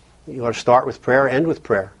 You ought to start with prayer, end with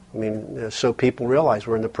prayer. I mean, so people realize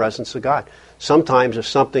we're in the presence of God. Sometimes if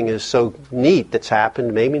something is so neat that's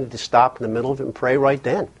happened, maybe you need to stop in the middle of it and pray right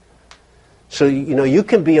then. So, you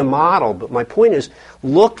can be a model, but my point is,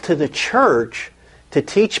 look to the church to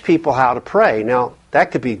teach people how to pray. Now,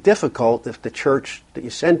 that could be difficult if the church that you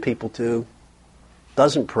send people to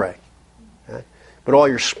doesn't pray. Okay? But all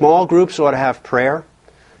your small groups ought to have prayer.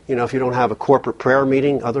 If you don't have a corporate prayer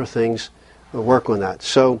meeting, other things will work on that.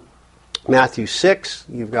 So, Matthew 6,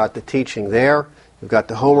 you've got the teaching there. You've got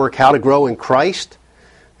the homework, How to Grow in Christ.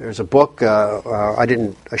 There's a book, I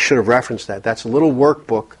should have referenced that. That's a little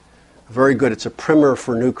workbook, very good. It's a primer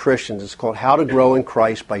for new Christians. It's called How to Grow in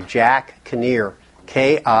Christ by Jack Kinnear,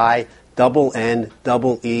 Kinneer.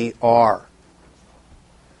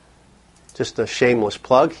 Just a shameless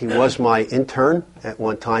plug. He was my intern at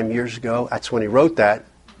one time years ago. That's when he wrote that,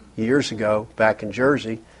 years ago, back in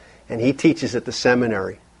Jersey. And he teaches at the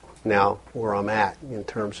seminary now where I'm at in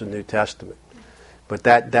terms of New Testament. But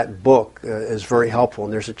that book is very helpful.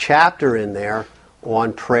 And there's a chapter in there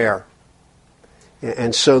on prayer.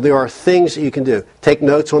 And so there are things that you can do. Take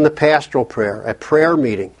notes on the pastoral prayer, at prayer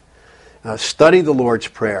meeting. Study the Lord's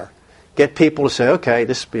Prayer. Get people to say, okay,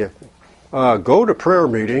 this would be go to prayer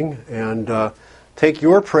meeting and take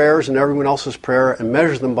your prayers and everyone else's prayer and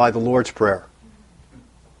measure them by the Lord's Prayer.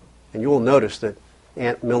 And you will notice that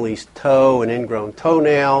Aunt Millie's toe and ingrown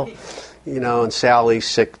toenail, and Sally's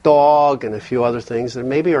sick dog and a few other things that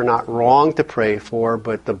maybe are not wrong to pray for,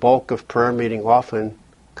 but the bulk of prayer meeting often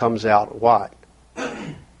comes out what?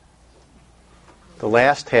 The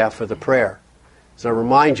last half of the prayer. So I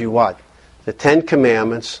remind you what? The 10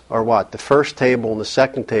 Commandments are what? The first table and the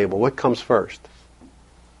second table. What comes first?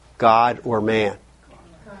 God or man?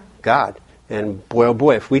 God. And boy, oh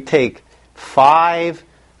boy, if we take 5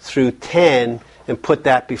 through 10 and put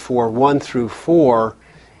that before 1 through 4,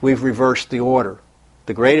 we've reversed the order.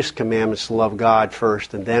 The greatest commandment is to love God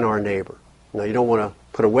first and then our neighbor. Now, you don't want to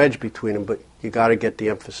put a wedge between them, but you got to get the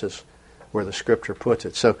emphasis where the Scripture puts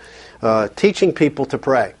it. So, teaching people to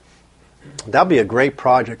pray. That would be a great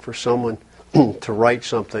project for someone to write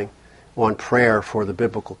something on prayer for the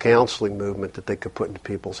biblical counseling movement that they could put into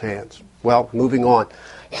people's hands. Well, moving on.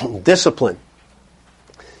 Discipline.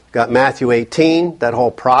 Got Matthew 18, that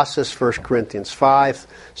whole process, 1 Corinthians 5,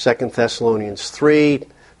 2 Thessalonians 3,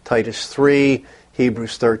 Titus 3,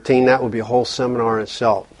 Hebrews 13. That would be a whole seminar in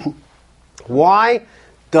itself. Why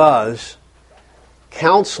does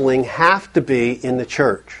counseling have to be in the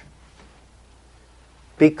church?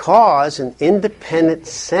 Because an independent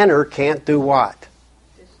center can't do what?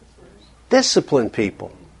 Discipline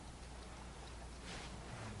people.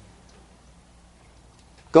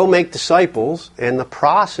 Go make disciples, and the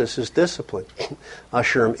process is discipline.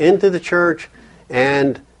 Usher them into the church,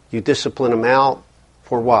 and you discipline them out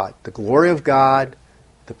for what? The glory of God,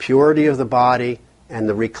 the purity of the body, and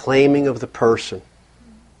the reclaiming of the person.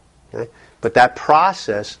 Okay? But that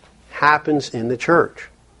process happens in the church.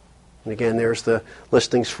 And again, there's the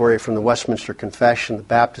listings for you from the Westminster Confession, the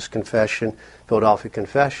Baptist Confession, Philadelphia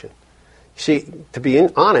Confession. You see, to be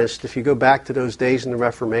honest, if you go back to those days in the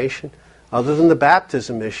Reformation, other than the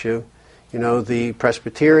baptism issue, the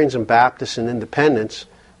Presbyterians and Baptists and Independents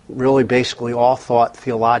really basically all thought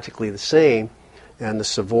theologically the same, and the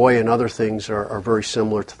Savoy and other things are very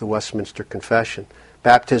similar to the Westminster Confession.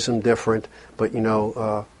 Baptism different, but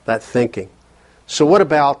that thinking. So what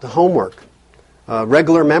about the homework?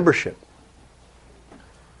 Regular membership.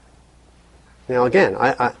 Now again,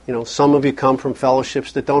 I some of you come from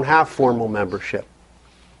fellowships that don't have formal membership.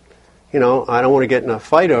 I don't want to get in a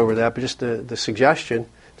fight over that, but just the suggestion,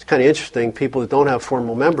 it's kind of interesting. People that don't have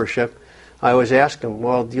formal membership, I always ask them,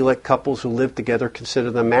 well, do you let couples who live together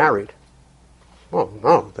consider them married? Well,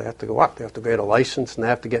 no, they have to go up. They have to get a license and they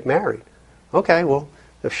have to get married. Okay, well,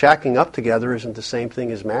 If shacking up together isn't the same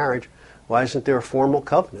thing as marriage, why isn't there a formal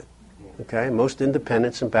covenant? Okay, most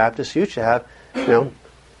independents and Baptists used to have,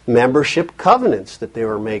 membership covenants that they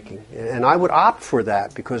were making. And I would opt for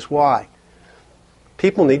that because why?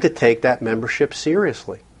 People need to take that membership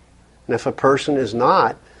seriously. And if a person is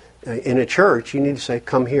not in a church, you need to say,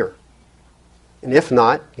 come here. And if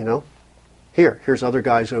not, here's other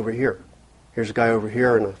guys over here. Here's a guy over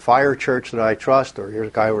here in a fire church that I trust, or here's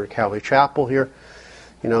a guy over at Calvary Chapel here.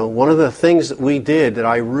 One of the things that we did that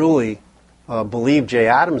I really believed Jay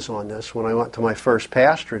Adams on this when I went to my first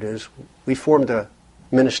pastorate is we formed a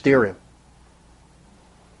ministerium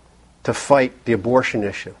to fight the abortion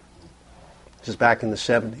issue. This is back in the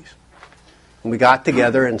 70s. And we got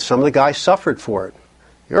together, and some of the guys suffered for it.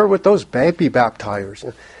 You're with those baby baptizers.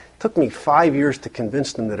 It took me 5 years to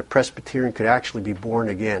convince them that a Presbyterian could actually be born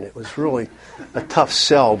again. It was really a tough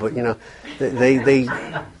sell, but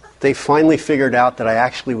they finally figured out that I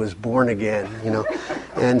actually was born again.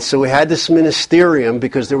 And so we had this ministerium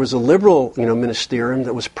because there was a liberal ministerium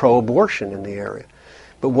that was pro-abortion in the area.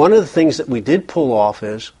 But one of the things that we did pull off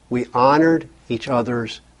is we honored each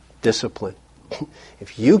other's discipline.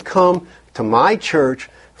 If you come to my church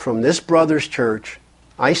from this brother's church,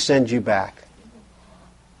 I send you back.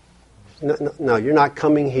 No, you're not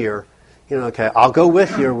coming here. Okay, I'll go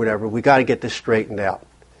with you or whatever. We got to get this straightened out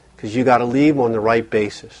because you got to leave on the right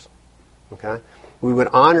basis. Okay, we would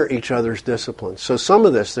honor each other's discipline. So some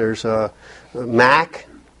of this, there's Mac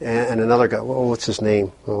and another guy. Well, what's his name?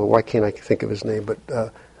 Why can't I think of his name?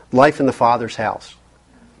 But Life in the Father's House.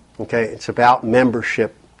 Okay, it's about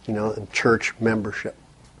membership, and church membership.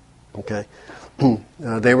 Okay,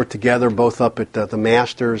 they were together both up at the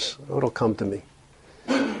Masters. Oh, it'll come to me.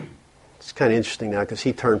 It's kind of interesting now because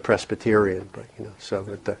he turned Presbyterian,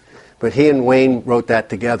 but he and Wayne wrote that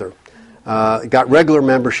together. Got regular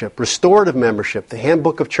membership, restorative membership, the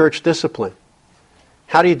Handbook of Church Discipline.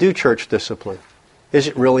 How do you do church discipline? Is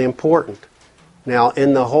it really important? Now,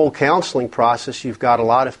 in the whole counseling process, you've got a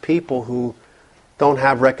lot of people who don't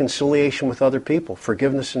have reconciliation with other people.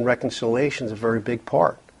 Forgiveness and reconciliation is a very big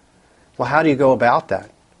part. Well, how do you go about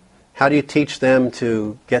that? How do you teach them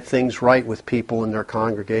to get things right with people in their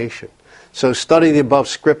congregation? So study the above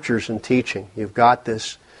scriptures and teaching. You've got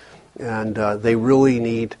this, and they really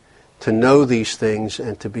need to know these things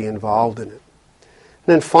and to be involved in it. And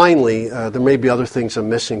then finally, there may be other things I'm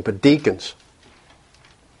missing, but deacons.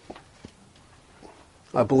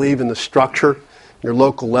 I believe in the structure, your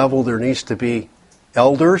local level, there needs to be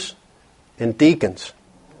elders and deacons.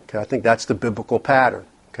 Okay, I think that's the biblical pattern.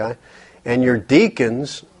 Okay, and your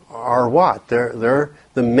deacons are what? They're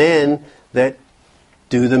the men that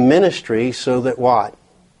do the ministry so that what?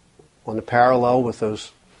 On the parallel with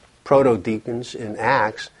those proto-deacons in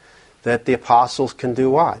Acts, that the apostles can do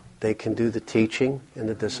what? They can do the teaching and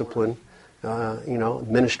the discipline,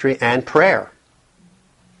 ministry and prayer.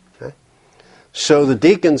 Okay? So the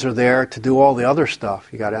deacons are there to do all the other stuff.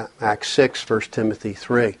 You got Acts 6, 1 Timothy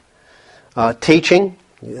 3. Teaching,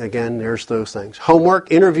 again, there's those things.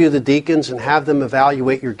 Homework, interview the deacons and have them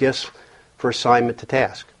evaluate your gifts for assignment to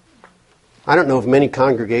task. I don't know of many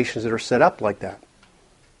congregations that are set up like that.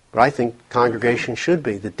 But I think congregations should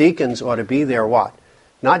be. The deacons ought to be there what?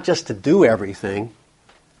 Not just to do everything,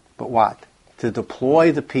 but what? To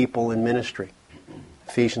deploy the people in ministry.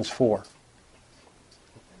 Ephesians 4.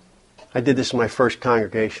 I did this in my first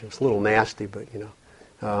congregation. It's a little nasty, but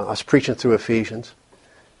I was preaching through Ephesians,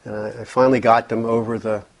 and I finally got them over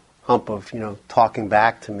the hump of talking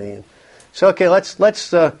back to me. And so okay, let's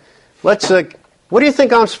what do you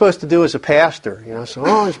think I'm supposed to do as a pastor? So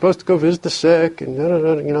I'm supposed to go visit the sick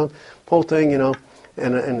and whole thing, and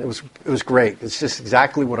it was great. It's just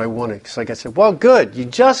exactly what I wanted. So like I said, well, good. You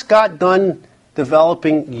just got done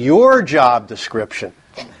developing your job description.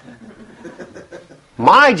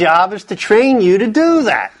 My job is to train you to do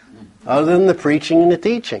that, other than the preaching and the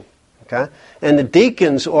teaching. Okay, and the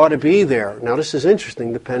deacons ought to be there. Now this is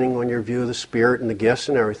interesting, depending on your view of the Spirit and the gifts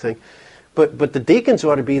and everything. But the deacons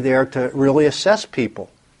ought to be there to really assess people.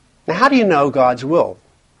 Now, how do you know God's will?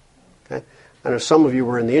 Okay, I know some of you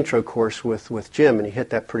were in the intro course with Jim, and he hit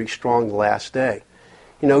that pretty strong the last day.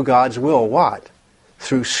 You know God's will, what?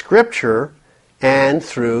 Through Scripture and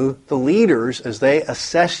through the leaders as they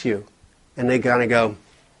assess you. And they kind of go,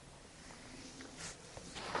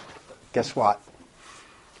 guess what?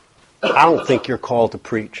 I don't think you're called to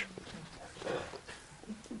preach.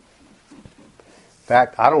 In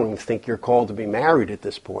fact, I don't even think you're called to be married at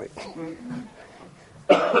this point.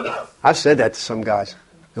 I've said that to some guys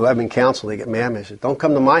who have been counseled. They get mad. They said, don't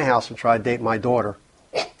come to my house and try to date my daughter.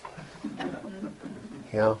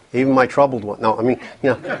 Even my troubled one. No, I mean,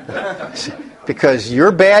 because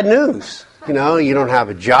you're bad news. You don't have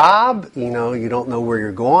a job. You don't know where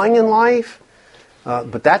you're going in life.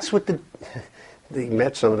 But that's what you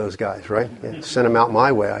met some of those guys, right? Yeah, sent them out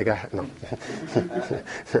my way. I got no.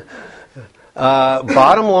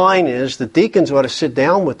 Bottom line is the deacons ought to sit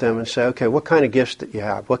down with them and say, okay, what kind of gifts that you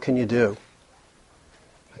have? What can you do?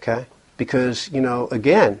 Okay? Because,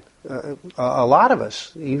 again, a lot of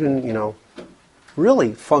us even,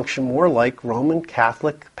 really function more like Roman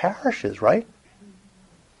Catholic parishes, right?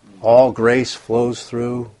 All grace flows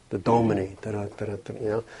through the Domini,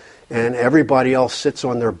 and everybody else sits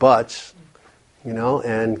on their butts,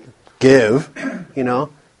 and give,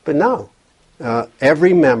 but no.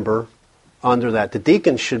 Every member under that. The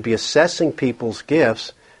deacons should be assessing people's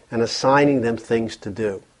gifts and assigning them things to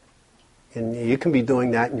do. And you can be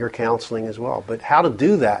doing that in your counseling as well. But how to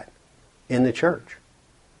do that in the church?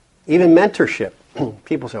 Even mentorship.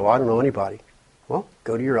 People say, well, I don't know anybody. Well,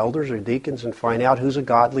 go to your elders or deacons and find out who's a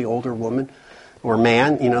godly older woman or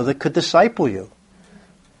man, that could disciple you.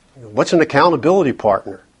 What's an accountability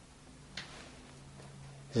partner?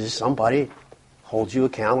 Is this somebody holds you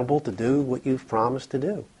accountable to do what you've promised to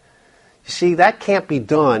do? You see, that can't be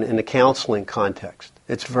done in the counseling context.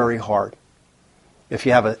 It's very hard. If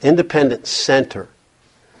you have an independent center,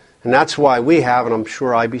 and that's why we have, and I'm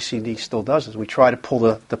sure IBCD still does this, we try to pull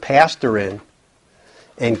the pastor in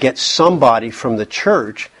and get somebody from the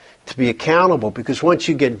church to be accountable, because once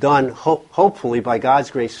you get done, hopefully by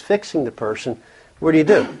God's grace, fixing the person, what do?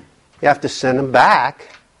 You have to send them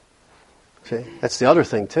back. See, that's the other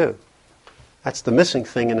thing too. That's the missing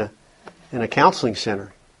thing in a counseling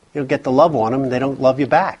center. You get the love on them, and they don't love you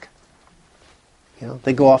back.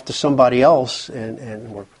 They go off to somebody else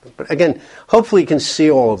and work with them. But again, hopefully you can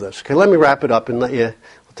see all of this. Okay, let me wrap it up and I'll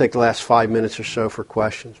take the last 5 minutes or so for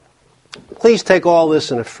questions. Please take all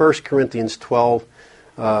this in a 1 Corinthians 12,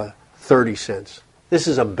 30 sense. This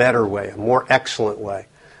is a better way, a more excellent way.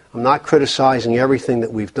 I'm not criticizing everything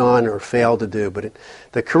that we've done or failed to do, but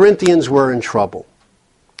the Corinthians were in trouble.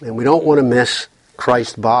 And we don't want to miss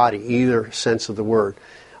Christ's body, either sense of the word.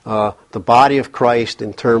 The body of Christ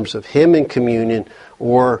in terms of Him in communion,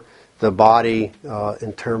 or the body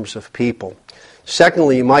in terms of people.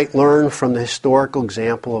 Secondly, you might learn from the historical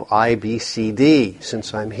example of IBCD,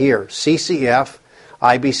 since I'm here. CCF,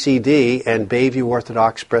 IBCD, and Bayview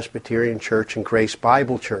Orthodox Presbyterian Church and Grace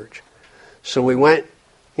Bible Church. So we went,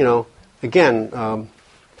 again,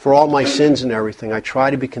 for all my sins and everything, I try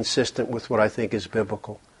to be consistent with what I think is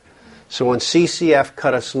biblical. So when CCF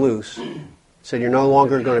cut us loose, said you're no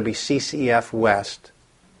longer going to be CCF West,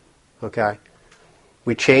 okay?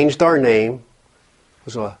 We changed our name. It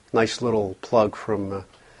was a nice little plug from,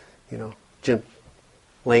 Jim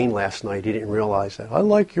Lane last night. He didn't realize that. I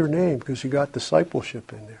like your name because you got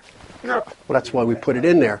discipleship in there. Well, that's why we put it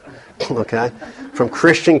in there, okay? From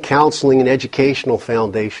Christian Counseling and Educational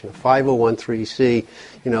Foundation, a 501(c),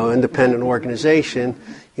 independent organization,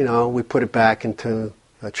 we put it back into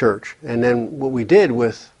a church. And then what we did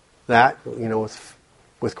with that,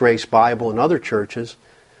 with Grace Bible and other churches,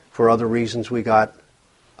 for other reasons, we got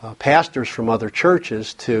pastors from other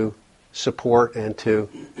churches to support and to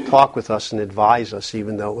talk with us and advise us,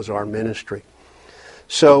 even though it was our ministry.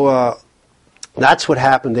 So that's what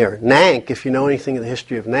happened there. NANC, if you know anything of the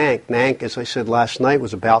history of NANC, as I said last night,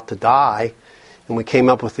 was about to die, and we came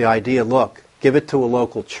up with the idea, look, give it to a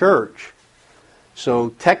local church. So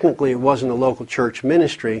technically it wasn't a local church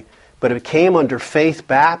ministry, but it came under Faith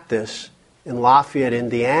Baptist in Lafayette,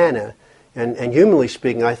 Indiana. And humanly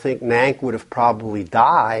speaking, I think NANC would have probably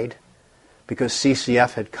died because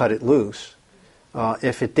CCF had cut it loose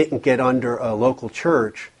if it didn't get under a local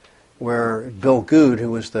church where Bill Good, who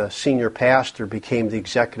was the senior pastor, became the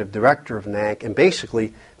executive director of NANC. And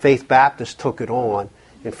basically, Faith Baptist took it on.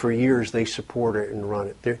 And for years, they supported it and run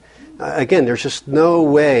it. Again, there's just no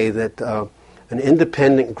way that an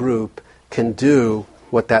independent group can do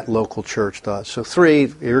what that local church does. So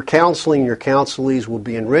 3, your counseling, your counselees will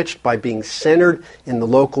be enriched by being centered in the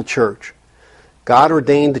local church. God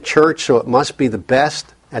ordained the church, so it must be the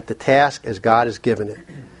best at the task as God has given it.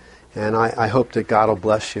 And I hope that God will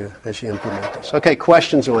bless you as you implement this. Okay,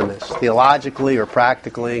 questions on this, theologically or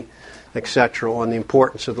practically, etc., on the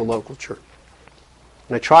importance of the local church.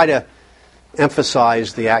 And I try to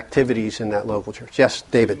emphasize the activities in that local church. Yes,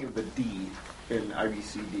 David. Speaking of the D in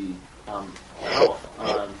IBCD,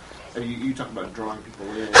 you talk about drawing people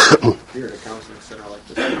in here at a counseling center like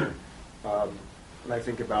this center. And I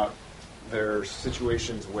think about there are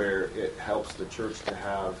situations where it helps the church to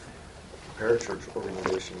have a parachurch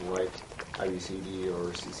organization like IBCD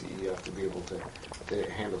or CCEF to be able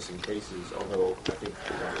to handle some cases. Although I think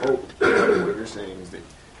I hope what you're saying is that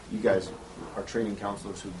you guys are training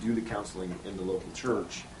counselors who do the counseling in the local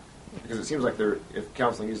church. Because it seems like if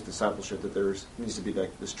counseling is discipleship, that there needs to be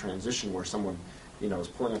like this transition where someone, is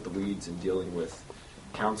pulling out the weeds and dealing with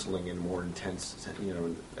counseling in more intense,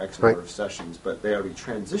 X number of sessions, but they are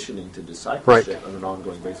transitioning to discipleship on an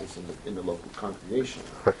ongoing basis in the local congregation.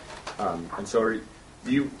 Right. And so,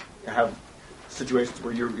 do you have situations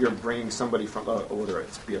where you're bringing somebody from, whether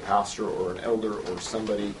it's be a pastor or an elder or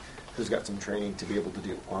somebody who's got some training to be able to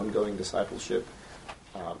do ongoing discipleship?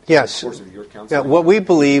 Yes. In the course of your counseling? Yeah, what we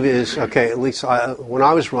believe is, at least when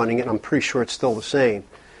I was running it, I'm pretty sure it's still the same,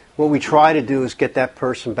 what we try to do is get that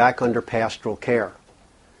person back under pastoral care.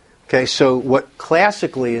 Okay, so what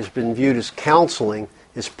classically has been viewed as counseling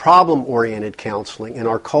is problem-oriented counseling in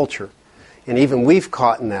our culture. And even we've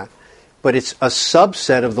caught in that. But it's a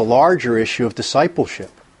subset of the larger issue of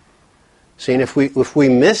discipleship. See, and if we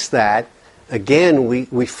miss that, again,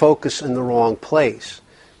 we focus in the wrong place.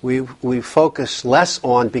 We focus less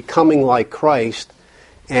on becoming like Christ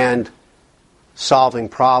and solving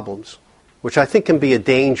problems, which I think can be a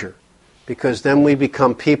danger, because then we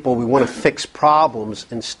become people, we want to fix problems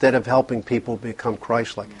instead of helping people become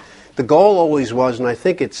Christ-like. The goal always was, and I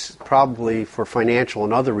think it's probably for financial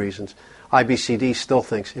and other reasons, IBCD still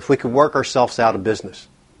thinks, if we could work ourselves out of business.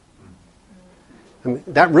 I mean,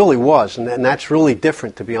 that really was, and that's really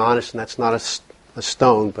different, to be honest, and that's not a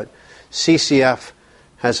stone, but CCF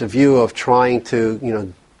has a view of trying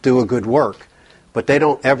to, do a good work, but they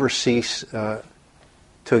don't ever cease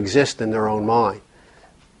to exist in their own mind.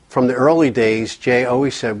 From the early days, Jay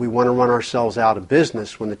always said, we want to run ourselves out of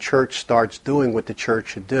business when the church starts doing what the church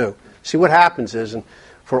should do. See, what happens is, and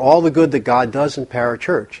for all the good that God does in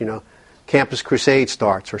parachurch, Campus Crusade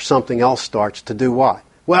starts or something else starts to do what?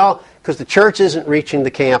 Well, because the church isn't reaching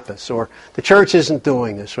the campus, or the church isn't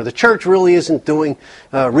doing this, or the church really isn't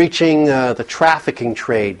reaching the trafficking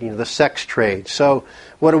trade, the sex trade. So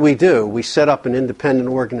what do? We set up an independent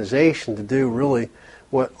organization to do really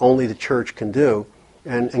what only the church can do,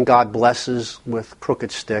 and God blesses with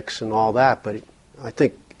crooked sticks and all that. But I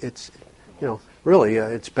think it's, really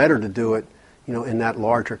it's better to do it, in that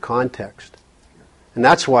larger context. And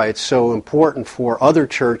that's why it's so important for other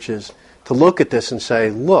churches to look at this and say,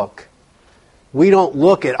 look, we don't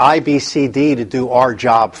look at IBCD to do our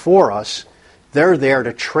job for us. They're there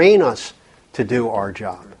to train us to do our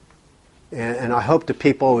job. And I hope that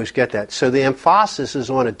people always get that. So the emphasis is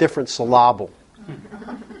on a different syllable.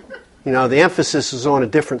 The emphasis is on a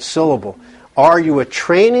different syllable. Are you a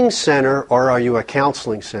training center or are you a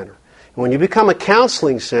counseling center? And when you become a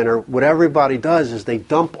counseling center, what everybody does is they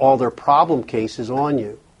dump all their problem cases on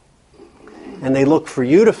you. And they look for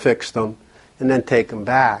you to fix them and then take them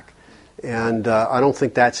back. And I don't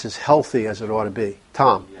think that's as healthy as it ought to be.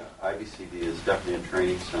 Tom? Yeah, IBCD is definitely a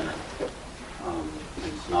training center.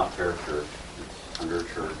 It's not parachurch. It's under a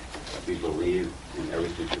church. We believe in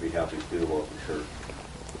everything should be happening through the local church.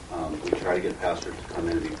 We try to get pastors to come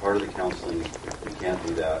in and be part of the counseling. If we can't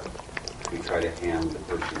do that, we try to hand the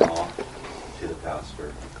person off to the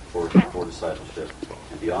pastor for discipleship.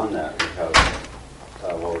 And beyond that, we have,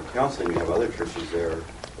 while we're counseling, we have other churches there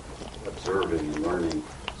observing and learning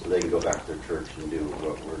so they can go back to their church and do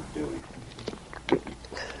what we're doing.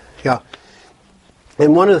 Yeah.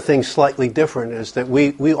 And one of the things slightly different is that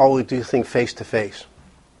we always do things face-to-face.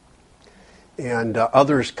 And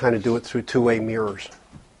others kind of do it through two-way mirrors.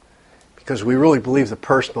 Because we really believe the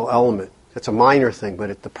personal element. It's a minor thing,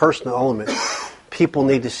 but the personal element, people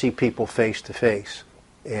need to see people face-to-face.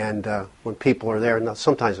 And when people are there, now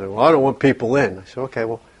sometimes they say, well, I don't want people in. I say, okay,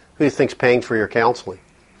 well, who do you think's paying for your counseling?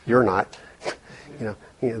 You're not.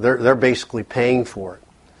 They're basically paying for it.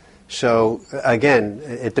 So again,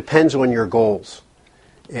 it depends on your goals.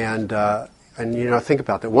 And think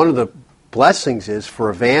about that. One of the blessings is for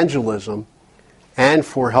evangelism and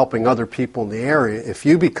for helping other people in the area. If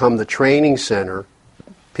you become the training center,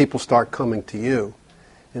 people start coming to you.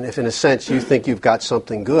 And if in a sense you think you've got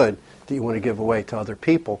something good that you want to give away to other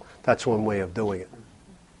people, that's one way of doing it.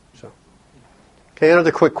 So, okay, any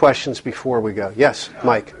other quick questions before we go? Yes,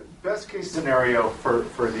 Mike. Best case scenario for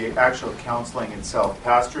the actual counseling itself,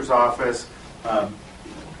 pastor's office,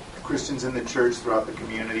 Christians in the church throughout the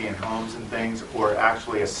community and homes and things, or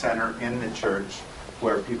actually a center in the church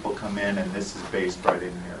where people come in and this is based right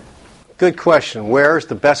in here? Good question. Where's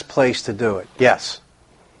the best place to do it? Yes.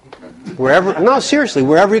 Seriously,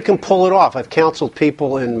 wherever you can pull it off. I've counseled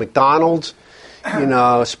people in McDonald's,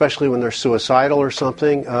 especially when they're suicidal or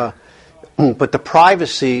something. But the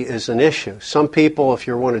privacy is an issue. Some people, if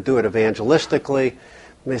you want to do it evangelistically,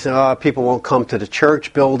 they say, people won't come to the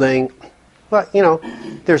church building. But,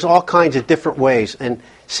 there's all kinds of different ways. And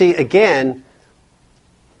see, again,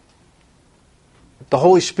 the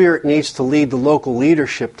Holy Spirit needs to lead the local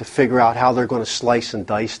leadership to figure out how they're going to slice and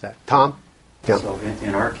dice that. Tom? Yeah. So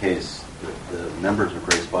in our case, the members of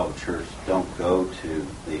Grace Bible Church don't go to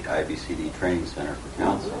the IBCD training center for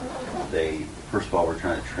counsel. They, first of all, we're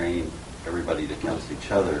trying to train everybody to counsel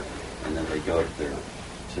each other, and then they go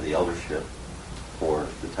to the eldership for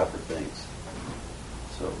the tougher things.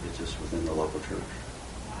 So it's just within the local church.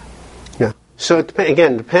 Yeah. So it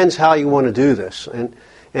depends how you want to do this.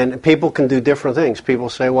 And people can do different things. People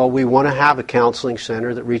say, well, we want to have a counseling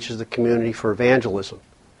center that reaches the community for evangelism.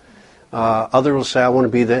 Others will say, I want to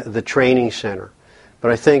be the training center.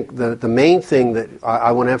 But I think the main thing that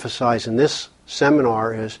I want to emphasize in this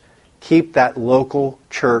seminar is keep that local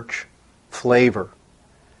church flavor,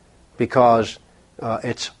 because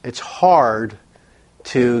it's hard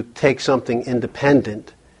to take something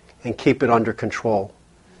independent and keep it under control.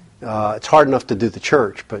 It's hard enough to do the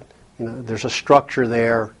church, but there's a structure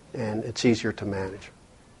there, and it's easier to manage.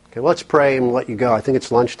 Okay, let's pray and let you go. I think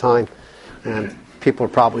it's lunchtime, and people are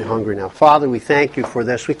probably hungry now. Father, we thank you for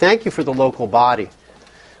this. We thank you for the local body.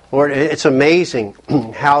 Lord, it's amazing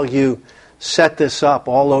how you set this up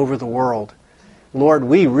all over the world. Lord,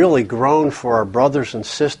 we really groan for our brothers and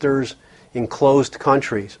sisters in closed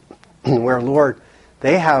countries where, Lord,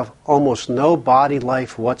 they have almost no body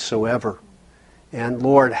life whatsoever. And,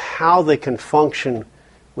 Lord, how they can function,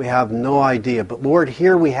 we have no idea. But, Lord,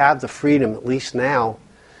 here we have the freedom, at least now.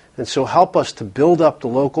 And so help us to build up the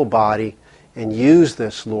local body and use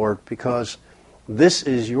this, Lord, because this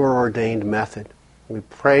is your ordained method. We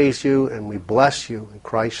praise you and we bless you in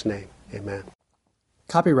Christ's name. Amen.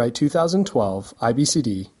 Copyright 2012,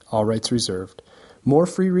 IBCD, all rights reserved. More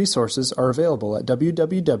free resources are available at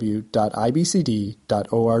www.ibcd.org.